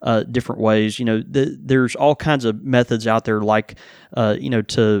 different ways. There's all kinds of methods out there, like,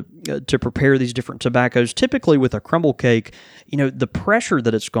 to prepare these different tobaccos. Typically, with a crumble cake, the pressure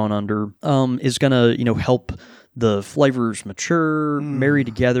that it's gone under is going to, help the flavors mature, marry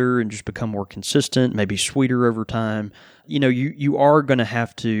together, and just become more consistent, maybe sweeter over time. You are going to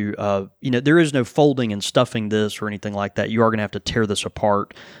have to, there is no folding and stuffing this or anything like that. You are going to have to tear this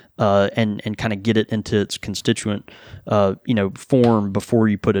apart. And kind of get it into its constituent, form before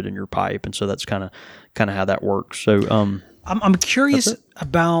you put it in your pipe, and so that's kind of how that works. So, I'm curious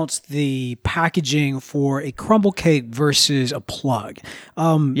about the packaging for a crumble cake versus a plug.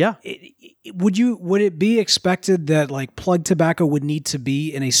 Would it be expected that like plug tobacco would need to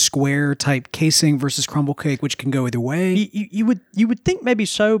be in a square type casing versus crumble cake, which can go either way? You would think maybe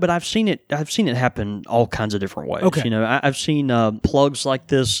so, but I've seen it happen all kinds of different ways. Okay. I've seen plugs like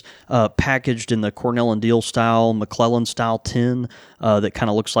this packaged in the Cornell and Deal style, McClellan style tin that kind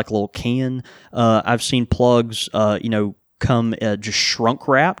of looks like a little can. I've seen plugs, come just shrink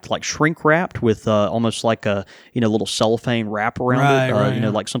wrapped with almost like a little cellophane wrap around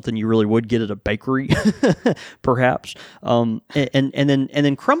it, like something you really would get at a bakery, perhaps. And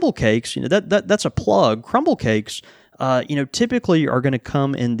then crumble cakes, that's a plug. Crumble cakes, typically are going to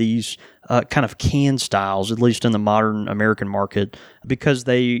come in these kind of can styles, at least in the modern American market, because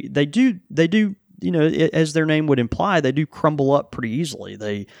they do. As their name would imply, they do crumble up pretty easily.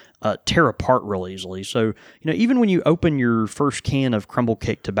 They tear apart real easily. So, even when you open your first can of crumble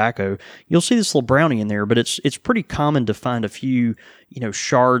cake tobacco, you'll see this little brownie in there, but it's pretty common to find a few,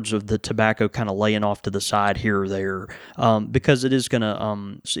 shards of the tobacco kind of laying off to the side here or there, because it is going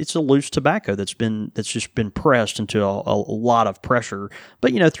to, it's a loose tobacco that's just been pressed into a lot of pressure.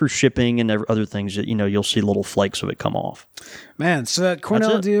 But, through shipping and other things, you'll see little flakes of it come off. Man, so that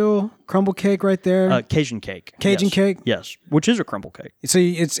Cornell Deal crumble cake right there. Cajun cake. Cajun cake? Yes, which is a crumble cake. So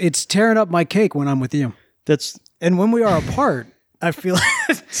it's tearing up my cake when I'm with you. And when we are apart, I feel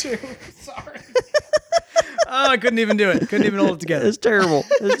it too. Sorry. I couldn't even do it. Couldn't even hold it together. It's terrible.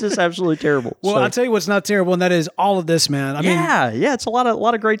 It's just absolutely terrible. Well, I'll tell you what's not terrible, and that is all of this, man. I mean, it's a lot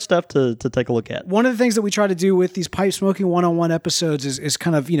of great stuff to take a look at. One of the things that we try to do with these pipe smoking one-on-one episodes is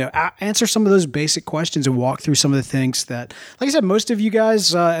kind of, answer some of those basic questions and walk through some of the things that, like I said, most of you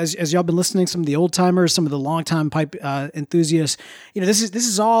guys, as y'all been listening, some of the old timers, some of the long-time pipe enthusiasts, this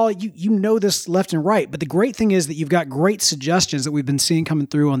is all, you know this left and right. But the great thing is that you've got great suggestions that we've been seeing coming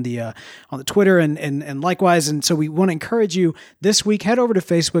through on the Twitter and likewise. And so we want to encourage you this week, head over to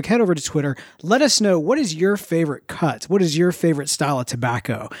Facebook, head over to Twitter. Let us know, what is your favorite cut? What is your favorite style of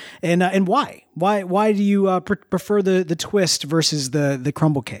tobacco? And why? Why do you prefer the twist versus the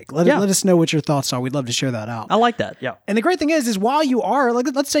crumble cake? Let us know what your thoughts are. We'd love to share that out. I like that. Yeah. And the great thing is while you are, like,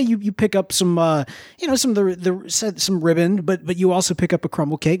 let's say you pick up some some of some ribbon, but you also pick up a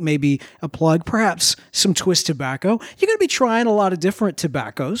crumble cake, maybe a plug, perhaps some twist tobacco. You're going to be trying a lot of different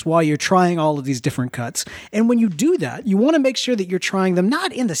tobaccos while you're trying all of these different cuts. And when you do that, you want to make sure that you're trying them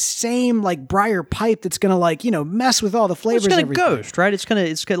not in the same like briar pipe that's going to mess with all the flavors. It's going to ghost, right? It's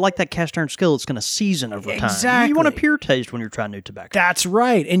going to like that cast iron skillet. It's going to season over time. Exactly. You want a pure taste when you're trying new tobacco. That's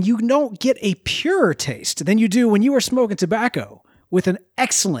right. And you don't get a purer taste than you do when you are smoking tobacco with an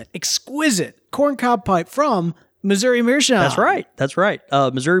excellent, exquisite corncob pipe from Missouri Meerschaum. That's right.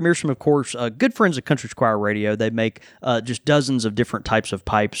 Missouri Meerschaum, of course, good friends of Country Squire Radio. They make just dozens of different types of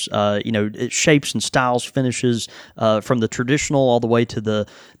pipes, shapes and styles, finishes, from the traditional all the way to the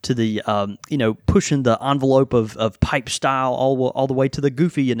pushing the envelope of pipe style all the way to the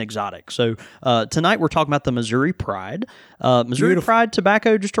goofy and exotic. So tonight we're talking about the Missouri Pride. Missouri Pride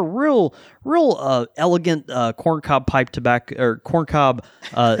tobacco, just a real elegant corncob pipe tobacco or corncob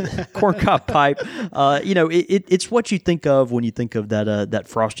pipe. It's what you think of when you think of that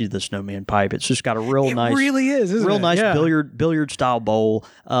Frosty the Snowman pipe. It's just got a real nice, really is, isn't real it? nice Yeah. billiard style bowl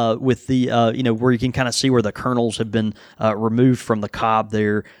with the where you can kind of see where the kernels have been removed from the cob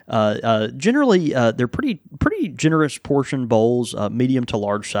there. Generally, they're pretty generous portion bowls, medium to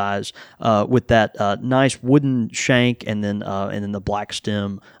large size, with that nice wooden shank and then the black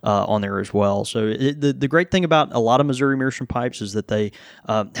stem on there as well. So the great thing about a lot of Missouri Meerschaum pipes is that they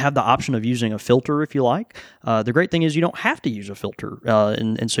have the option of using a filter if you like. The great thing is you don't have to use a filter,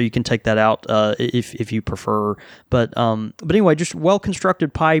 and so you can take that out if you prefer. But anyway, just well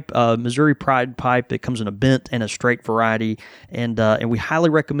constructed pipe, Missouri Pride pipe. It comes in a bent and a straight variety, and we highly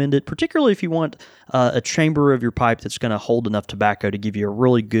recommend it, particularly if you want a chamber of your pipe that's going to hold enough tobacco to give you a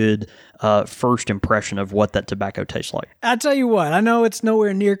really good first impression of what that tobacco tastes like. I'll tell you what, I know it's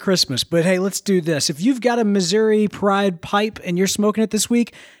nowhere near Christmas, but hey, let's do this. If you've got a Missouri Pride pipe and you're smoking it this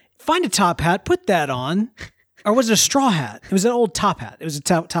week, find a top hat, put that on. Or was it a straw hat? It was an old top hat. It was a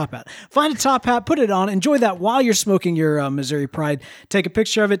top hat. Find a top hat, put it on, enjoy that while you're smoking your Missouri Pride. Take a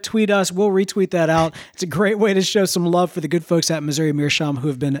picture of it, tweet us. We'll retweet that out. It's a great way to show some love for the good folks at Missouri Meerschaum who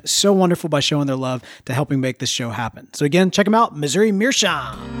have been so wonderful by showing their love to helping make this show happen. So again, check them out, Missouri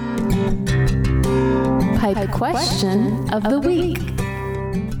Meerschaum. Pipe question of the week.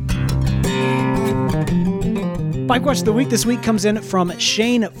 Pipe question of the week this week comes in from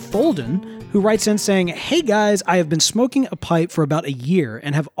Shane Folden, who writes in saying, "Hey guys, I have been smoking a pipe for about a year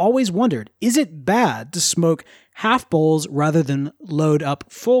and have always wondered, is it bad to smoke half bowls rather than load up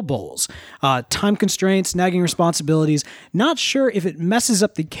full bowls? Time constraints, nagging responsibilities, not sure if it messes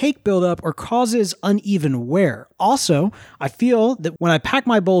up the cake buildup or causes uneven wear. Also, I feel that when I pack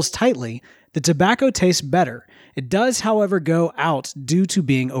my bowls tightly, the tobacco tastes better. It does, however, go out due to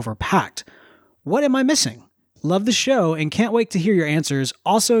being overpacked. What am I missing? Love the show and can't wait to hear your answers.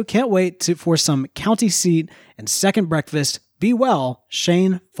 Also, can't wait for some county seat and second breakfast. Be well,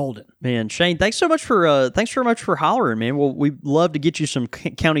 Shane Folden." Man, Shane, thanks very much for hollering, man. Well, we'd love to get you some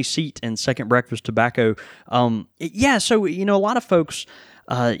county seat and second breakfast tobacco. Yeah, so a lot of folks,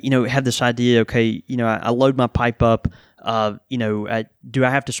 have this idea. Okay, I load my pipe up. Do I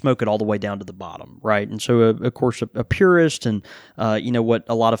have to smoke it all the way down to the bottom, right? And so, of course, a purist and, what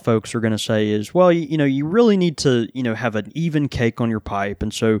a lot of folks are going to say is, well, you really need to, have an even cake on your pipe,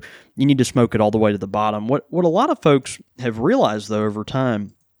 and so you need to smoke it all the way to the bottom. What a lot of folks have realized, though, over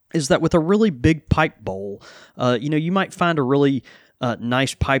time is that with a really big pipe bowl, you might find a really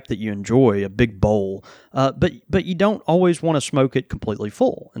nice pipe that you enjoy, a big bowl, but you don't always want to smoke it completely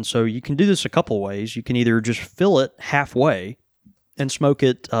full. And so you can do this a couple of ways. You can either just fill it halfway and smoke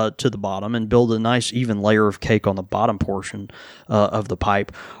it to the bottom and build a nice even layer of cake on the bottom portion of the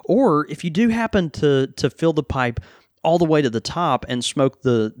pipe. Or if you do happen to fill the pipe all the way to the top and smoke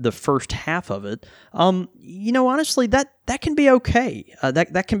the first half of it, honestly, that can be okay.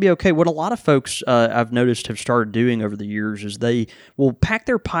 That can be okay. What a lot of folks I've noticed have started doing over the years is they will pack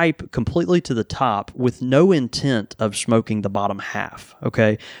their pipe completely to the top with no intent of smoking the bottom half.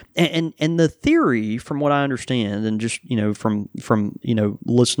 Okay, and the theory, from what I understand, and just from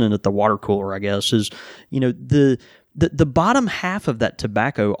listening at the water cooler, I guess, is the bottom half of that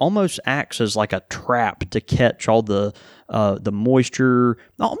tobacco almost acts as like a trap to catch all the moisture,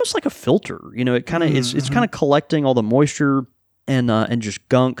 almost like a filter. It kind of it's kind of collecting all the moisture and just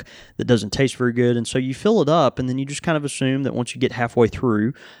gunk that doesn't taste very good. And so you fill it up, and then you just kind of assume that once you get halfway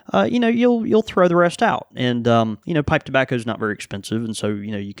through, you'll throw the rest out. And pipe tobacco is not very expensive, and so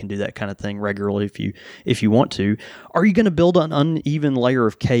you can do that kind of thing regularly if you want to. Are you going to build an uneven layer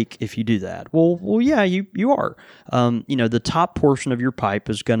of cake if you do that? Well, yeah, you are. The top portion of your pipe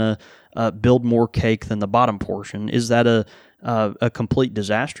is going to build more cake than the bottom portion. Is that a complete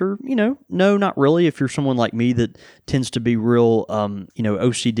disaster? No, not really. If you're someone like me that tends to be real,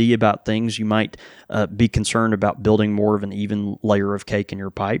 OCD about things, you might be concerned about building more of an even layer of cake in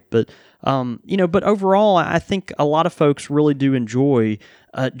your pipe. But overall, I think a lot of folks really do enjoy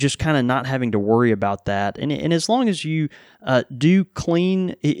just kind of not having to worry about that. And as long as you do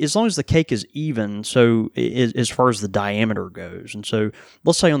clean, as long as the cake is even, so as far as the diameter goes. And so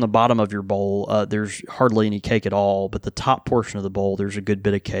let's say on the bottom of your bowl, there's hardly any cake at all, but the top portion of the bowl, there's a good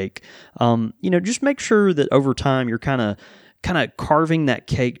bit of cake. Just make sure that over time you're kind of carving that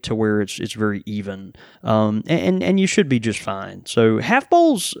cake to where it's very even, and you should be just fine. So half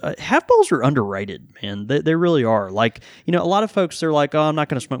bowls are underrated, man. They really are. Like, a lot of folks, they're like, oh, I'm not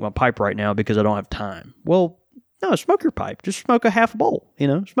going to smoke my pipe right now because I don't have time. Well, no, smoke your pipe. Just smoke a half bowl.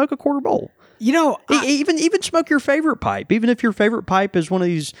 Smoke a quarter bowl. You know, Even smoke your favorite pipe. Even if your favorite pipe is one of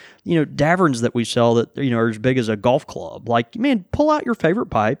these, Daverns that we sell that, are as big as a golf club. Like, man, pull out your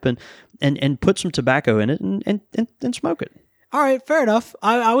favorite pipe and put some tobacco in it and smoke it. all right, fair enough.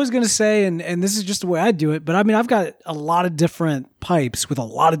 I was going to say, and this is just the way I do it, but I mean, I've got a lot of different pipes with a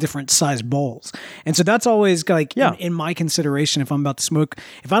lot of different size bowls. And so that's always like in my consideration if I'm about to smoke.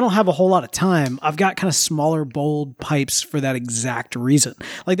 If I don't have a whole lot of time, I've got kind of smaller bowled pipes for that exact reason.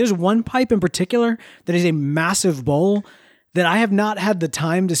 Like there's one pipe in particular that is a massive bowl that I have not had the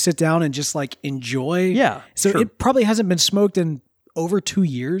time to sit down and just like enjoy. Yeah. So sure. it probably hasn't been smoked in over 2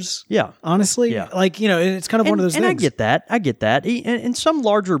 years. Yeah. Honestly. Yeah. Like, it's kind of one of those and things. I get that. And some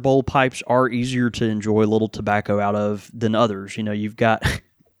larger bowl pipes are easier to enjoy a little tobacco out of than others. You've got...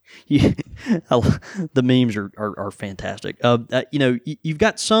 the memes are fantastic. You've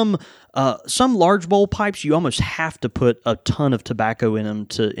got some large bowl pipes. You almost have to put a ton of tobacco in them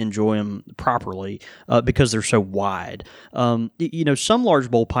to enjoy them properly because they're so wide. Some large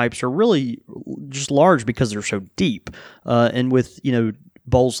bowl pipes are really just large because they're so deep. And with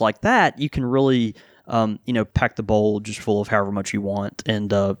bowls like that, you can really pack the bowl just full of however much you want and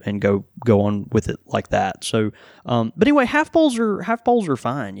go on with it like that. So, but anyway, half bowls are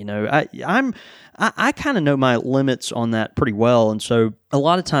fine. I kind of know my limits on that pretty well. And so a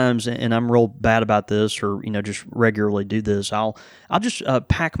lot of times, and I'm real bad about this or, just regularly do this, I'll just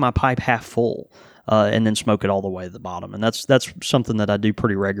pack my pipe half full. And then smoke it all the way to the bottom, and that's something that I do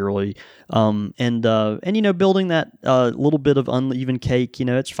pretty regularly. And building that little bit of uneven cake,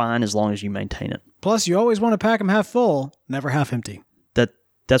 it's fine as long as you maintain it. Plus, you always want to pack them half full, never half empty.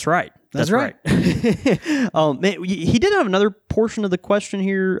 That's right. That's right. Man, he did have another portion of the question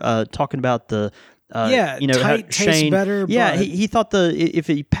here, talking about the. Tight tastes better. Yeah, but... he thought if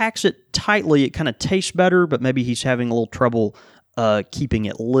he packs it tightly, it kind of tastes better, but maybe he's having a little trouble keeping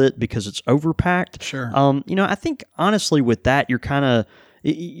it lit because it's overpacked. Sure. I think honestly with that, you're kind of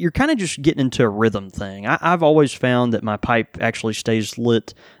just getting into a rhythm thing. I've always found that my pipe actually stays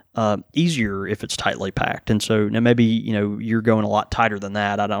lit easier if it's tightly packed, and so now maybe you're going a lot tighter than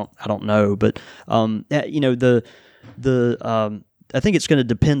that. I don't know, but I think it's going to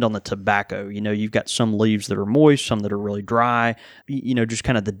depend on the tobacco. You've got some leaves that are moist, some that are really dry. Just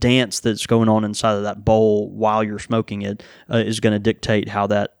kind of the dance that's going on inside of that bowl while you're smoking it is going to dictate how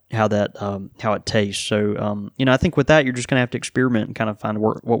it tastes. So, I think with that, you're just going to have to experiment and kind of find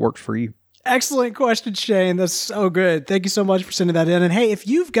what works for you. Excellent question, Shane. That's so good. Thank you so much for sending that in. And hey, if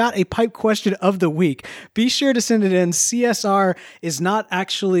you've got a pipe question of the week, be sure to send it in. CSR is not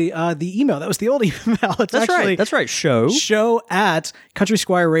actually the email. That was the old email. It's actually That's right. Show at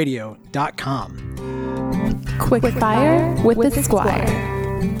countrysquireradio.com. Quick fire with the Squire.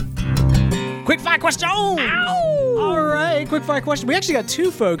 Quick fire question. Ow! All right, quick fire question. We actually got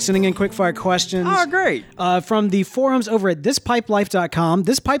two folks sending in quick fire questions. Oh, great. From the forums over at thispipelife.com.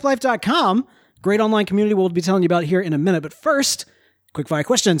 Thispipelife.com, great online community we'll be telling you about here in a minute. But first, quick fire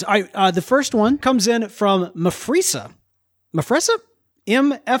questions. All right, the first one comes in from Mafresa. Mafresa?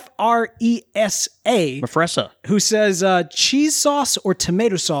 M-F-R-E-S-A. Mafresa. Who says cheese sauce or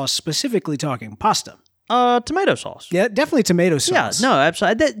tomato sauce, specifically talking pasta. Tomato sauce. Yeah, definitely tomato sauce. Yeah, no,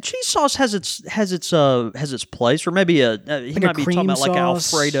 absolutely. Cheese sauce has its place, or maybe he might be talking about like an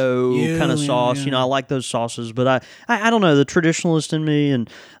Alfredo kind of sauce. Yeah. I like those sauces, but I don't know, the traditionalist in me, and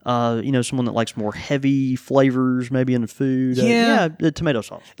someone that likes more heavy flavors, maybe in the food. The tomato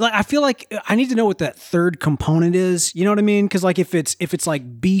sauce. Like I feel like I need to know what that third component is. You know what I mean? Because like if it's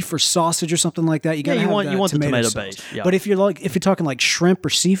like beef or sausage or something like that, you got want the tomato sauce. base. Yeah. But if you're talking like shrimp or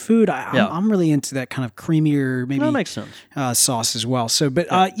seafood, I'm really into that kind of creamier, maybe that makes sense. Sauce as well. So,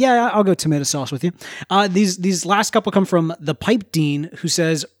 but I'll go tomato sauce with you. These last couple come from the Pipe Dean, who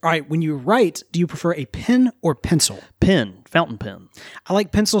says, "All right, when you write, do you prefer a pen or pencil?" Pen, fountain pen. I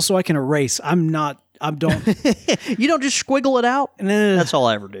like pencil so I can erase. I don't. You don't just squiggle it out? That's all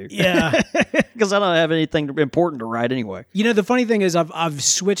I ever do. Yeah. Because I don't have anything important to write anyway. The funny thing is I've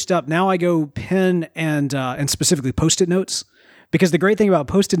switched up. Now I go pen and specifically Post-it notes. Because the great thing about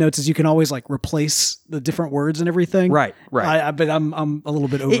Post-it notes is you can always like replace the different words and everything. Right. But I'm a little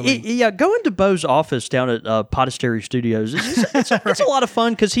bit overly. Going to Bo's office down at Podastery Studios, it's a lot of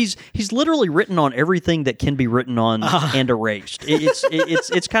fun because he's literally written on everything that can be written on and erased.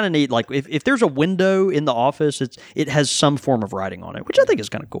 It's kind of neat. Like if there's a window in the office, it has some form of writing on it, which I think is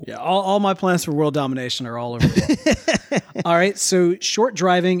kind of cool. Yeah, all my plans for world domination are all over the All right, so short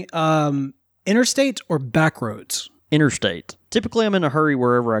driving, interstate or back roads? Interstate. Typically, I'm in a hurry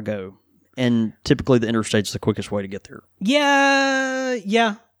wherever I go, and typically the interstate's the quickest way to get there. Yeah.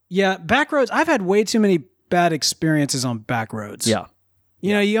 Back roads. I've had way too many bad experiences on back roads. Yeah.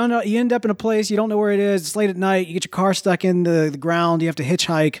 You know, you end up in a place, you don't know where it is. It's late at night. You get your car stuck in the ground. You have to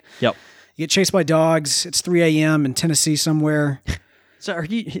hitchhike. Yep. You get chased by dogs. It's 3 a.m. in Tennessee somewhere. So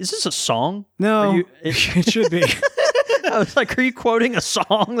is this a song? No, it should be. I was like, are you quoting a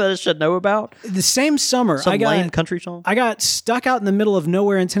song that I should know about? The same summer, Some lame country song? I got stuck out in the middle of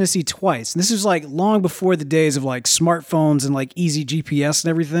nowhere in Tennessee twice. And this was like long before the days of like smartphones and like easy GPS and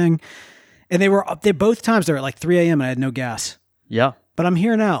everything. And they both times they were at like 3 a.m. and I had no gas. Yeah. But I'm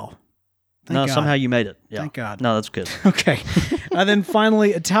here now. Thank God. Somehow you made it. Yeah. Thank God. No, that's good. Okay. And then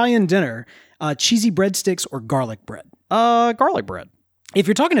finally, Italian dinner, cheesy breadsticks or garlic bread? Garlic bread. If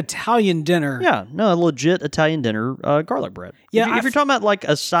you're talking Italian dinner. Yeah, no, legit Italian dinner, garlic bread. Yeah, if you're talking about like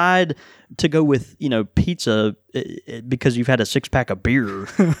a side to go with, pizza because you've had a 6-pack of beer,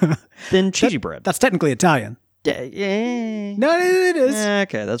 then cheesy bread. That's technically Italian. Yeah. No, it is.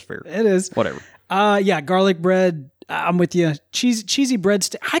 Okay, that's fair. It is. Whatever. Yeah, garlic bread. I'm with you. Cheesy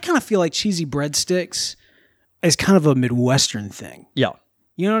breadstick. I kind of feel like cheesy breadsticks is kind of a Midwestern thing. Yeah.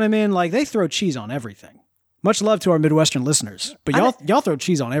 You know what I mean? Like they throw cheese on everything. Much love to our Midwestern listeners, but y'all throw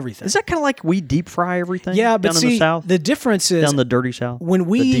cheese on everything. Is that kind of like we deep fry everything? Yeah, but down see, in the South? the difference is down the dirty South. When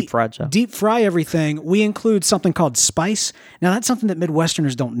we the deep fried South. Deep fry everything, we include something called spice. Now that's something that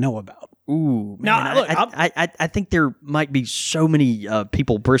Midwesterners don't know about. Ooh, man. No, look, I think there might be so many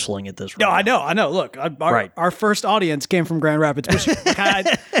people bristling at this. Right now. I know. Look, our first audience came from Grand Rapids, Michigan.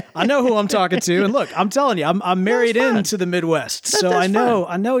 I know who I'm talking to, and look, I'm telling you, I'm married into the Midwest, so I know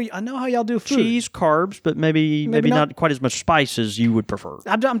how y'all do food. Cheese, carbs, but maybe not quite as much spice as you would prefer.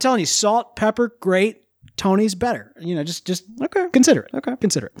 I'm telling you, salt, pepper, great. Tony's better. Just okay. Consider it. Okay.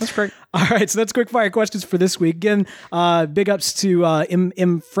 Consider it. That's great. All right. So that's quick fire questions for this week. Again, big ups to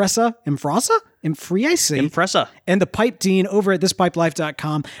Imfresa, and the Pipe Dean over at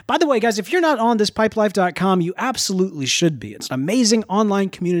thispipelife.com. By the way, guys, if you're not on thispipelife.com, you absolutely should be. It's an amazing online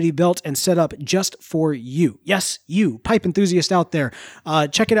community built and set up just for you. Yes, you, pipe enthusiast out there.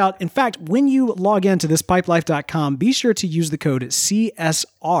 Check it out. In fact, when you log into thispipelife.com, be sure to use the code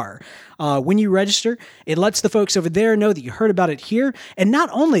CSR. When you register, it lets the folks over there know that you heard about it here. And not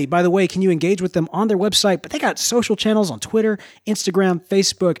only, by the way, can you engage with them on their website, but they got social channels on Twitter, Instagram,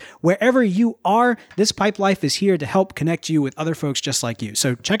 Facebook, wherever you are. This Pipe Life is here to help connect you with other folks just like you.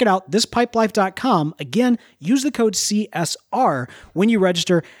 So check it out, thispipelife.com. Again, use the code CSR when you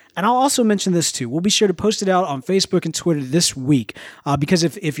register. And I'll also mention this too. We'll be sure to post it out on Facebook and Twitter this week because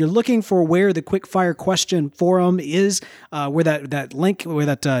if you're looking for where the quick fire question forum is, where that link, where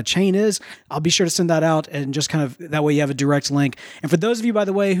that chain is, I'll be sure to send that out and just kind of that way you have a direct link. And for those of you, by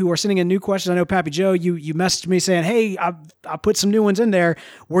the way, who are sending in new questions, I know Pappy Joe, you messaged me saying, hey, I put some new ones in there.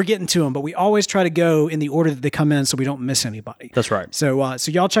 We're getting to them, but we always try to go in the order that they come in so we don't miss anybody. That's right. So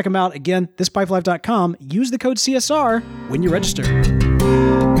y'all check them out. Again, thispipelife.com. Use the code CSR when you register.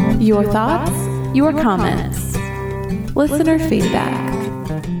 Your thoughts, your comments, listener feedback.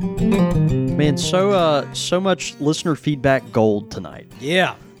 Man, so much listener feedback gold tonight.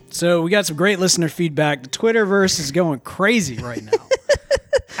 Yeah. So we got some great listener feedback. The Twitterverse is going crazy right now.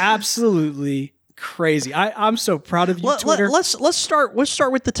 Absolutely crazy. I'm so proud of you, Twitter. Let's start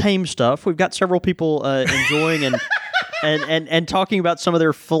with the tame stuff. We've got several people enjoying and talking about some of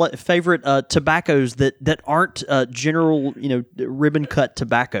their favorite tobaccos that aren't general, ribbon cut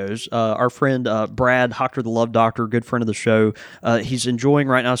tobaccos. Our friend Brad Hochter, the Love Doctor, good friend of the show, he's enjoying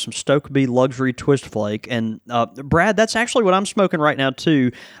right now some Stokeby Luxury Twist Flake. And Brad, that's actually what I'm smoking right now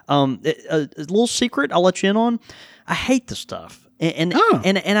too. A little secret I'll let you in on. I hate the stuff, and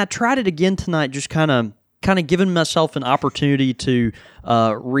I tried it again tonight, just kind of giving myself an opportunity to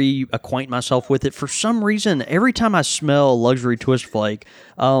reacquaint myself with it. For some reason, every time I smell Luxury Twist Flake,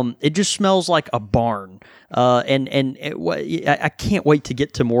 it just smells like a barn. I can't wait to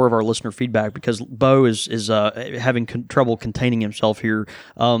get to more of our listener feedback because Bo is having trouble containing himself here.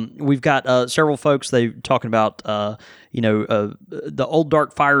 We've got several folks talking about the old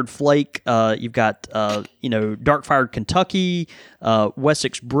Dark Fired Flake. You've got Dark Fired Kentucky.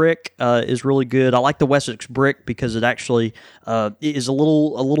 Wessex Brick is really good. I like the Wessex Brick because it actually is a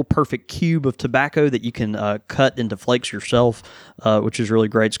little perfect cube of tobacco that you can cut into flakes yourself, which is really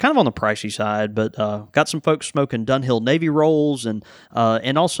great. It's kind of on the pricey side, but got some folks smoking Dunhill Navy Rolls and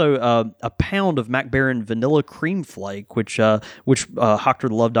also a pound of Mac Baren Vanilla Cream Flake, which Hochter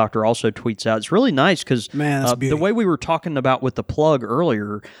the Love Doctor also tweets out. It's really nice because the way we were talking about with the plug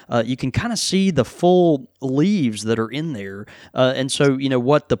earlier, you can kind of see the full leaves that are in there, and so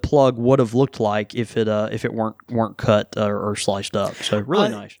what the plug would have looked like if it weren't cut or sliced up. So really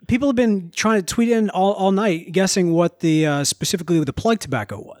nice. People have been trying to tweet in all night guessing what the specifically what the plug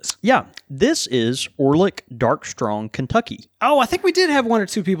tobacco was. Yeah, this is Orlick Dark Strong Kentucky. Oh, I think we did have one or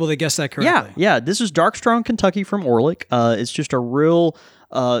two people that guessed that correctly. Yeah. This is Dark Strong Kentucky from Orlick. It's just a real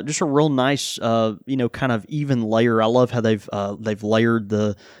nice, kind of even layer. I love how they've layered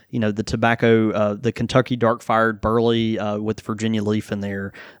the tobacco, the Kentucky dark fired burley with Virginia leaf in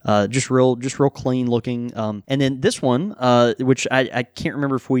there. Just real clean looking. And then this one, which I can't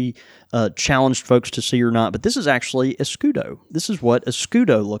remember if we challenged folks to see or not, but this is actually Escudo. This is what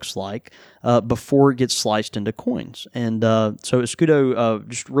Escudo looks like before it gets sliced into coins. And so Escudo,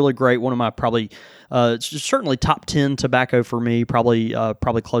 just really great. One of my probably, it's certainly top 10 tobacco for me.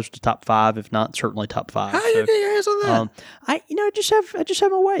 Probably close to top 5, if not certainly top 5. How did you get your hands on that? I just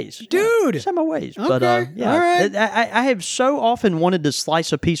have my ways, dude. Just have my ways. Okay. But all right. I have so often wanted to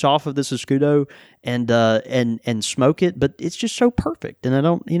slice a piece off of this Escudo and smoke it, but it's just so perfect, and I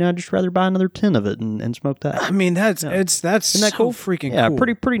don't, I'd just rather buy another 10 of it and smoke that. I mean, that's Isn't that so cool? freaking yeah, cool.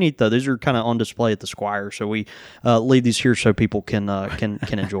 pretty neat though. These are kind of on display at the Squire, so we leave these here so people can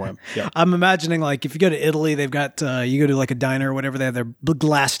enjoy them. Yeah. I'm imagining like if you go to Italy, they've got you go to like a diner or whatever, they have their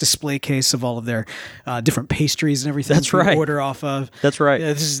glass display case of all of their different pastries and everything. That's you can right. Order off of. That's right.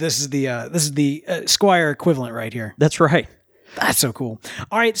 Yeah, this is the Squire equivalent right here. That's right. That's so cool.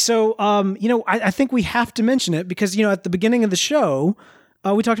 All right, so I think we have to mention it because at the beginning of the show,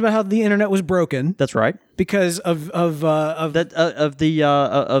 we talked about how the internet was broken. That's right. Because of the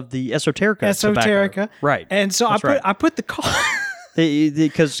Esoterica. Tobacco. Right. And so I put the call.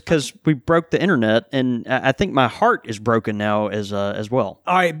 Because we broke the internet, and I think my heart is broken now as well.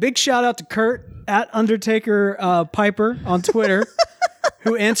 All right, big shout out to Kurt at Undertaker Piper on Twitter,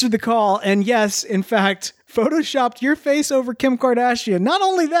 who answered the call, and yes, in fact, photoshopped your face over Kim Kardashian. Not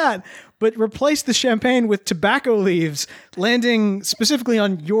only that, but replaced the champagne with tobacco leaves, landing specifically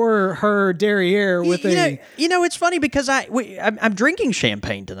on her derriere with it's funny because I'm drinking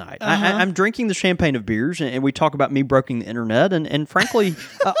champagne tonight. I'm drinking the champagne of beers, and we talk about me breaking the internet, and frankly,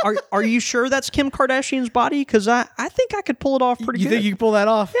 are you sure that's Kim Kardashian's body? Because I think I could pull it off pretty good. You think you can pull that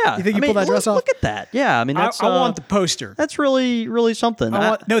off? Yeah. You think you pull that dress off? Look at that. Yeah. I mean, I want the poster. That's really, really something.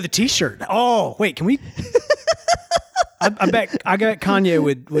 The T-shirt. Oh, wait, can we... I bet I got Kanye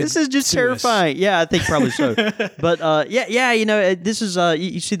with this is just terrifying. Yeah, I think probably so. But this is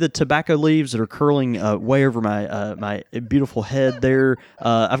you see the tobacco leaves that are curling way over my beautiful head there.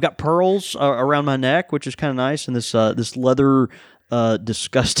 I've got pearls around my neck, which is kind of nice, and this leather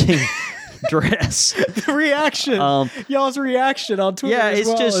disgusting dress. The reaction, y'all's reaction on Twitter.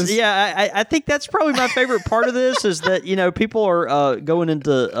 Yeah, I think that's probably my favorite part of this is that people are going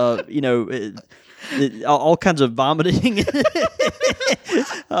into all kinds of vomiting. In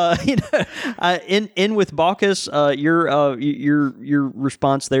with Baucus, your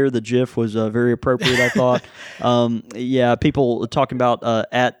response there, the GIF was very appropriate. I thought. People talking about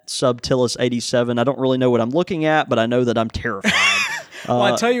at Subtilis87. I don't really know what I'm looking at, but I know that I'm terrified. Well,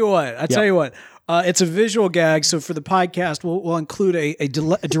 I tell you what. It's a visual gag, so for the podcast, we'll include a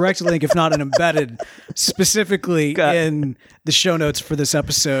direct link, if not an embedded, specifically in the show notes for this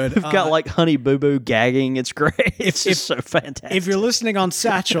episode. We've got like Honey Boo Boo gagging. It's great. It's just so fantastic. If you're listening on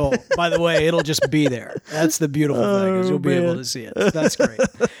Satchel, by the way, it'll just be there. That's the beautiful thing, is you'll be able to see it. So that's great.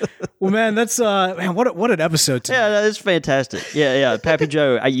 Well, man, that's what an episode today. Yeah, that's fantastic. Yeah, Pappy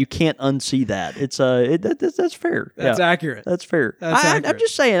Joe, you can't unsee that. It's that's fair. That's accurate. That's fair. Accurate. I'm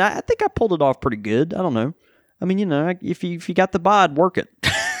just saying. I think I pulled it off pretty good. I don't know. I mean, if you got the bod, work it.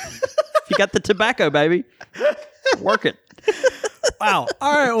 If you got the tobacco, baby, work it. Wow.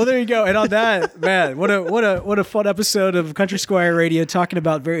 All right. Well, there you go. And on that, man, what a fun episode of Country Squire Radio, talking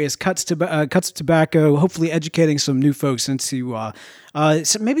about various cuts of tobacco, hopefully educating some new folks into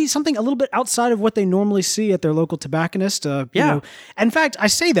maybe something a little bit outside of what they normally see at their local tobacconist. In fact, I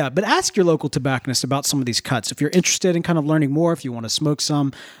say that, but ask your local tobacconist about some of these cuts. If you're interested in kind of learning more, if you want to smoke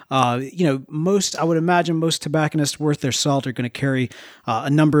some, I would imagine most tobacconists worth their salt are going to carry a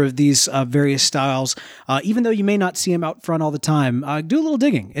number of these various styles. Even though you may not see them out front all the time, do a little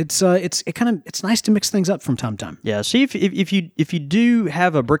digging. It's nice to mix things up from time to time. Yeah. See if you do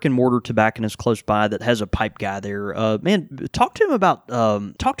have a brick and mortar tobacconist close by that has a pipe guy there, man, talk to him about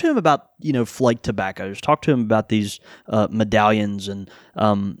flake tobaccos. Talk to him about these medallions and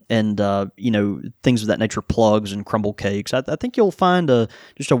things of that nature, plugs and crumble cakes. I think you'll find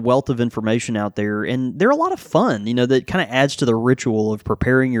just a wealth of information out there, and they're a lot of fun. That kind of adds to the ritual of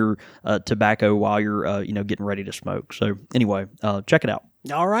preparing your tobacco while you're getting ready to smoke. So anyway, check it out.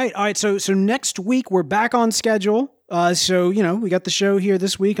 All right. So next week we're back on schedule. We got the show here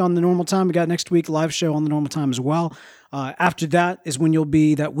this week on the normal time. We got next week live show on the normal time as well. After that is when you'll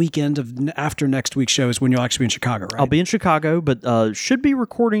be that weekend of after next week's show is when you'll actually be in Chicago, right? I'll be in Chicago, but should be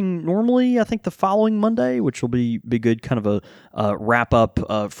recording normally, I think, the following Monday, which will be good, kind of a wrap up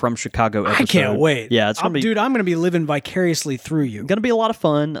from Chicago episode. I can't wait. Yeah, it's gonna be, dude, I'm going to be living vicariously through you. Going to be a lot of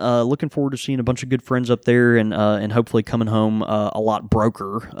fun. Looking forward to seeing a bunch of good friends up there, and hopefully coming home a lot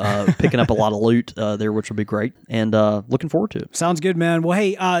broker, picking up a lot of loot there, which will be great, and looking forward to it. Sounds good, man. Well,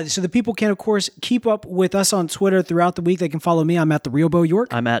 hey, so the people can, of course, keep up with us on Twitter throughout the week. They can follow me. I'm at The Real Bo York.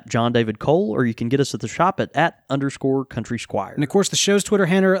 I'm at John David Cole, or you can get us at the shop at _Country Squire. And, of course, the show's Twitter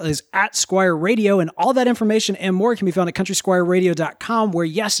handle is at Squire Radio, and all that information and more can be found at countrysquireradio.com, where,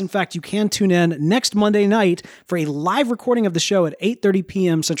 yes, in fact, you can tune in next Monday night for a live recording of the show at 8:30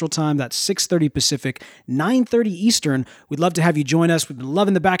 p.m. Central Time. That's 6:30 Pacific, 9:30 Eastern. We'd love to have you join us. We've been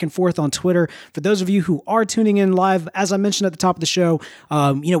loving the back and forth on Twitter. For those of you who are tuning in live, as I mentioned at the top of the show,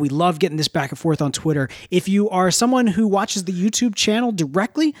 we love getting this back and forth on Twitter. If you are someone who watches the YouTube channel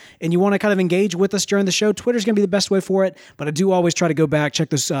directly and you want to kind of engage with us during the show, Twitter's going to be the best way for it. But I do always try to go back, check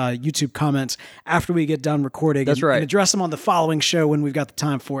those YouTube comments after we get done recording. That's right. And address them on the following show when we've got the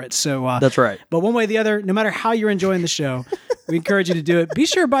time for it. So that's right. But one way or the other, no matter how you're enjoying the show, we encourage you to do it. Be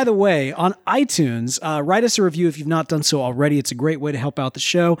sure, by the way, on iTunes, write us a review if you've not done so already. It's a great way to help out the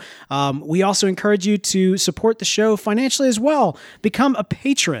show. We also encourage you to support the show financially as well. Become a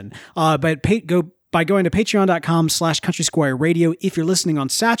patron by going to patreon.com/Country Squire Radio. If you're listening on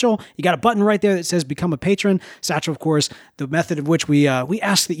Satchel, you got a button right there that says become a patron. Satchel, of course, the method of which we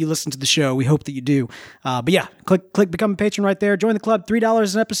ask that you listen to the show. We hope that you do. But yeah, click become a patron right there. Join the club,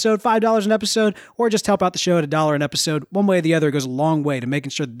 $3 an episode, $5 an episode, or just help out the show at $1 an episode. One way or the other, it goes a long way to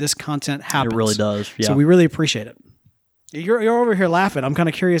making sure that this content happens. It really does. Yeah. So we really appreciate it. You're over here laughing. I'm kind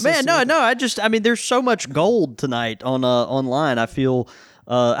of curious. Man, no. I mean, there's so much gold tonight on online. I feel.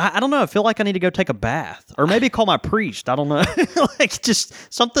 I don't know. I feel like I need to go take a bath, or maybe call my priest. I don't know. Like, just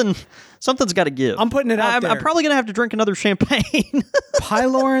something's got to give. I'm putting it out there. I'm probably gonna have to drink another champagne.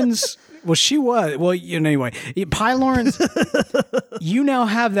 Pylorn's. Well, she was. Well, anyway, Pylorn's. You now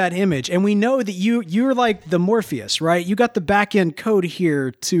have that image, and we know that you're like the Morpheus, right? You got the back end code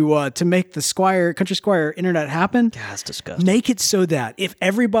here to make the Country Squire internet happen. God, that's disgusting. Make it so that if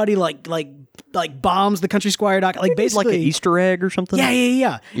everybody like bombs the countrysquire.com, like basically like an Easter egg or something.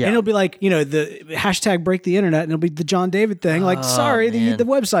 Yeah. And it'll be like, the hashtag break the internet, and it'll be the John David thing. Like, sorry, the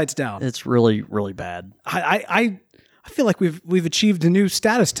website's down. It's really, really bad. I feel like we've achieved a new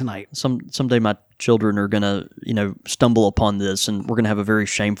status tonight. Someday my children are gonna, stumble upon this, and we're gonna have a very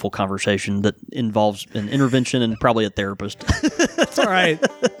shameful conversation that involves an intervention and probably a therapist. It's all right.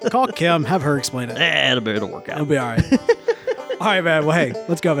 Call Kim, have her explain it. It'll work out. It'll be all right. All right, man. Well, hey,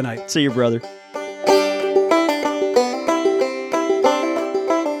 let's go have a night. See you, brother.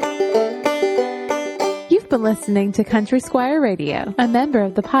 You've been listening to Country Squire Radio, a member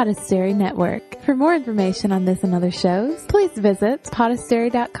of the Podastery Network. For more information on this and other shows, please visit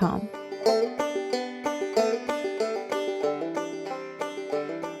podastery.com.